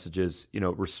SMS messages,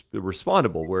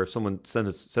 respondable, where if someone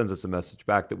sends us a message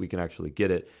back that we can actually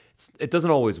get it. It doesn't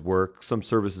always work. Some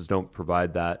services don't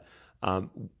provide that.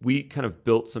 We kind of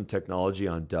built some technology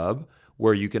on Dub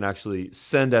where you can actually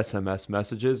send SMS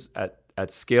messages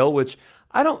at scale, which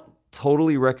I don't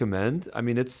totally recommend. I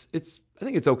mean, I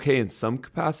think it's okay in some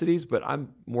capacities, but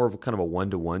I'm more of a kind of a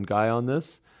one-to-one guy on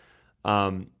this.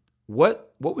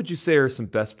 What would you say are some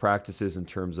best practices in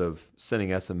terms of sending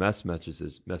SMS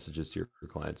messages to your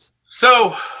clients?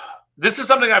 So this is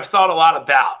something I've thought a lot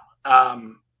about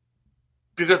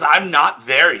because I'm not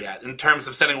there yet in terms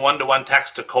of sending one-to-one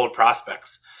text to cold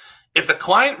prospects. If the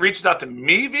client reaches out to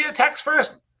me via text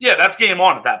first, yeah, that's game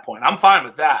on at that point. I'm fine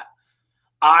with that.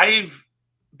 I've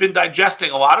been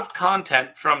digesting a lot of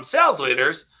content from sales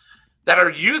leaders that are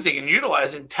using and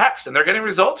utilizing text, and they're getting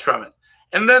results from it.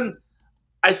 And then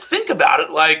I think about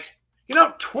it like,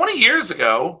 20 years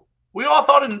ago, we all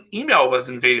thought an email was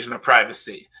invasion of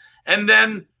privacy. And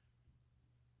then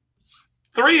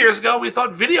 3 years ago, we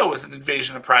thought video was an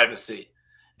invasion of privacy.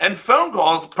 And phone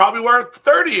calls probably were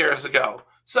 30 years ago.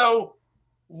 So,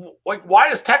 like, why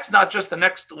is text not just the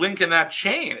next link in that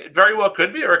chain? It very well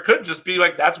could be, or it could just be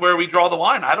like, that's where we draw the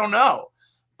line. I don't know.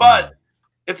 But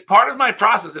it's part of my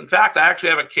process. In fact, I actually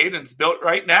have a cadence built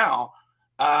right now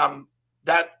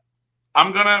that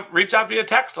I'm going to reach out via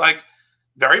text, like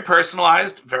very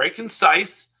personalized, very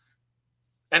concise.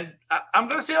 And I'm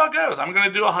going to see how it goes. I'm going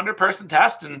to do a 100-person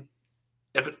test. And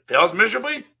if it fails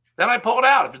miserably, then I pull it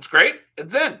out. If it's great,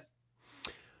 it's in.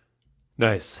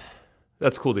 Nice.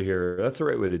 That's cool to hear. That's the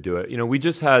right way to do it. We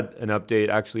just had an update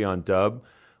actually on Dub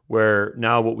where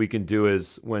now what we can do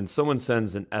is when someone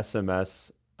sends an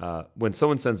SMS, when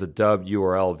someone sends a Dub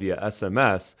URL via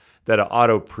SMS, that an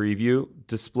auto preview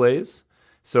displays.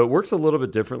 So it works a little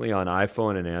bit differently on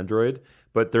iPhone and Android,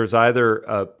 but there's either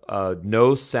a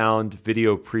no sound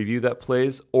video preview that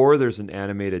plays, or there's an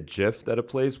animated GIF that it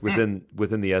plays within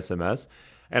the SMS.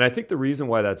 And I think the reason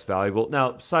why that's valuable.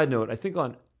 Now, side note, I think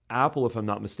on Apple, if I'm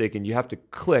not mistaken, you have to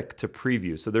click to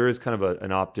preview. So there is kind of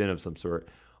an opt-in of some sort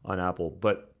on Apple,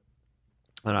 but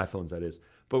on iPhones, that is.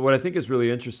 But what I think is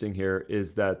really interesting here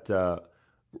is that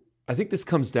I think this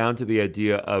comes down to the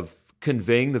idea of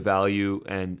conveying the value,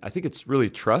 and I think it's really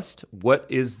trust. What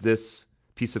is this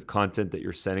piece of content that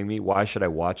you're sending me? Why should I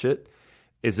watch it?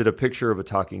 Is it a picture of a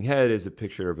talking head? Is it a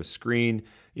picture of a screen?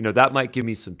 That might give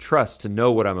me some trust to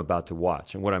know what I'm about to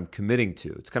watch and what I'm committing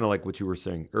to. It's kind of like what you were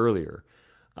saying earlier.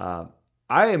 I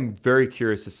am very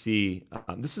curious to see,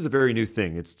 this is a very new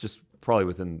thing. It's just probably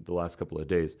within the last couple of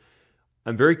days.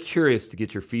 I'm very curious to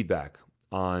get your feedback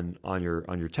on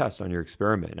your test, on your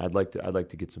experiment. I'd like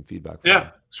to get some feedback.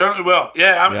 Yeah, certainly will.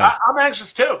 Yeah, I'm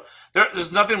anxious too.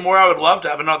 There's nothing more I would love to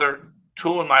have another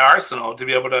tool in my arsenal to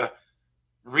be able to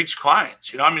reach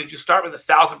clients. If you start with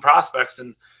 1,000 prospects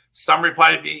and some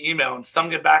reply via email and some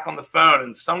get back on the phone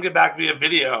and some get back via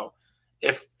video,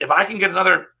 if I can get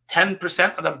another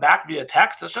 10% of them back via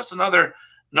text, it's just another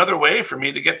way for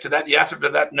me to get to that yes or to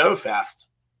that no fast.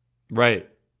 Right.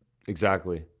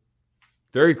 Exactly.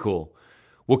 Very cool.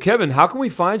 Well, Kevin, how can we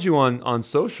find you on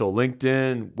social?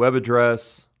 LinkedIn, web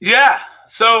address? Yeah.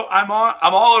 So I'm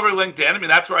all over LinkedIn.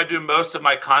 That's where I do most of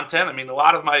my content. A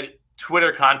lot of my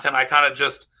Twitter content, I kind of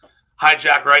just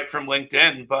hijack right from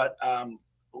LinkedIn, but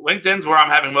LinkedIn's where I'm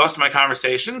having most of my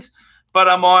conversations. But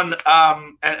I'm on,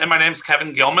 and my name's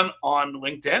Kevin Gilman on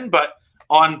LinkedIn, but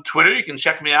on Twitter, you can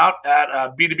check me out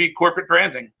at B2B Corporate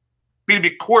Branding.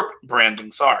 B2B Corp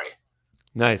Branding, sorry.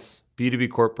 Nice. B2B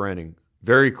Corp Branding.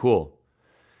 Very cool.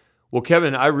 Well,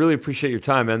 Kevin, I really appreciate your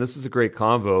time, man. This was a great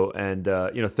convo. And,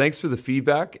 thanks for the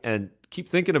feedback, and keep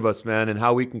thinking of us, man, and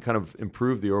how we can kind of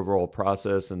improve the overall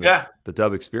process and the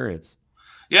Dubb experience.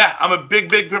 Yeah, I'm a big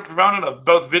proponent of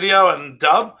both video and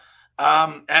Dubb.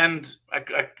 And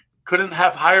I couldn't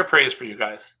have higher praise for you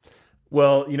guys.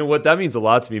 Well, you know what? That means a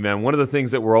lot to me, man. One of the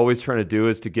things that we're always trying to do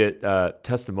is to get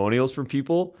testimonials from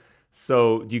people.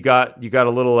 So you got a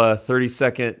little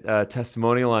 30-second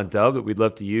testimonial on Dubb that we'd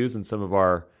love to use in some of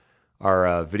our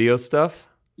video stuff.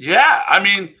 Yeah,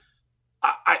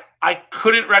 I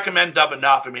couldn't recommend Dubb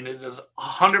enough. It has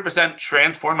 100%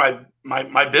 transformed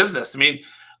my business.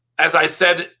 As I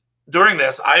said during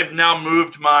this, I've now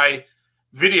moved my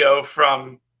video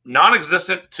from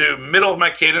non-existent to middle of my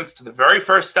cadence to the very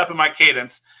first step of my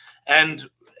cadence, and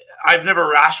I've never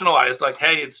rationalized like,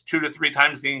 hey, it's 2 to 3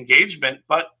 times the engagement,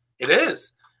 but it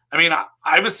is.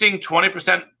 I was seeing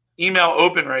 20% email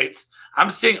open rates. I'm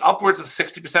seeing upwards of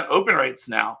 60% open rates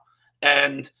now.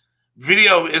 And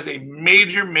video is a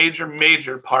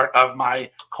major part of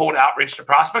my cold outreach to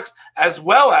prospects, as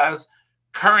well as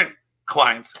current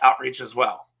clients outreach as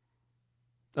well.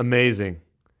 Amazing,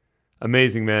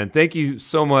 man. Thank you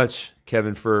so much,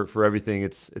 Kevin, for everything.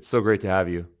 It's so great to have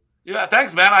you. Yeah,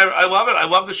 thanks, man. I love it. I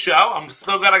love the show. I'm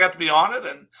so glad I got to be on it.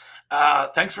 And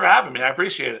thanks for having me. I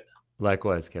appreciate it.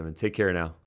 Likewise, Kevin. Take care now.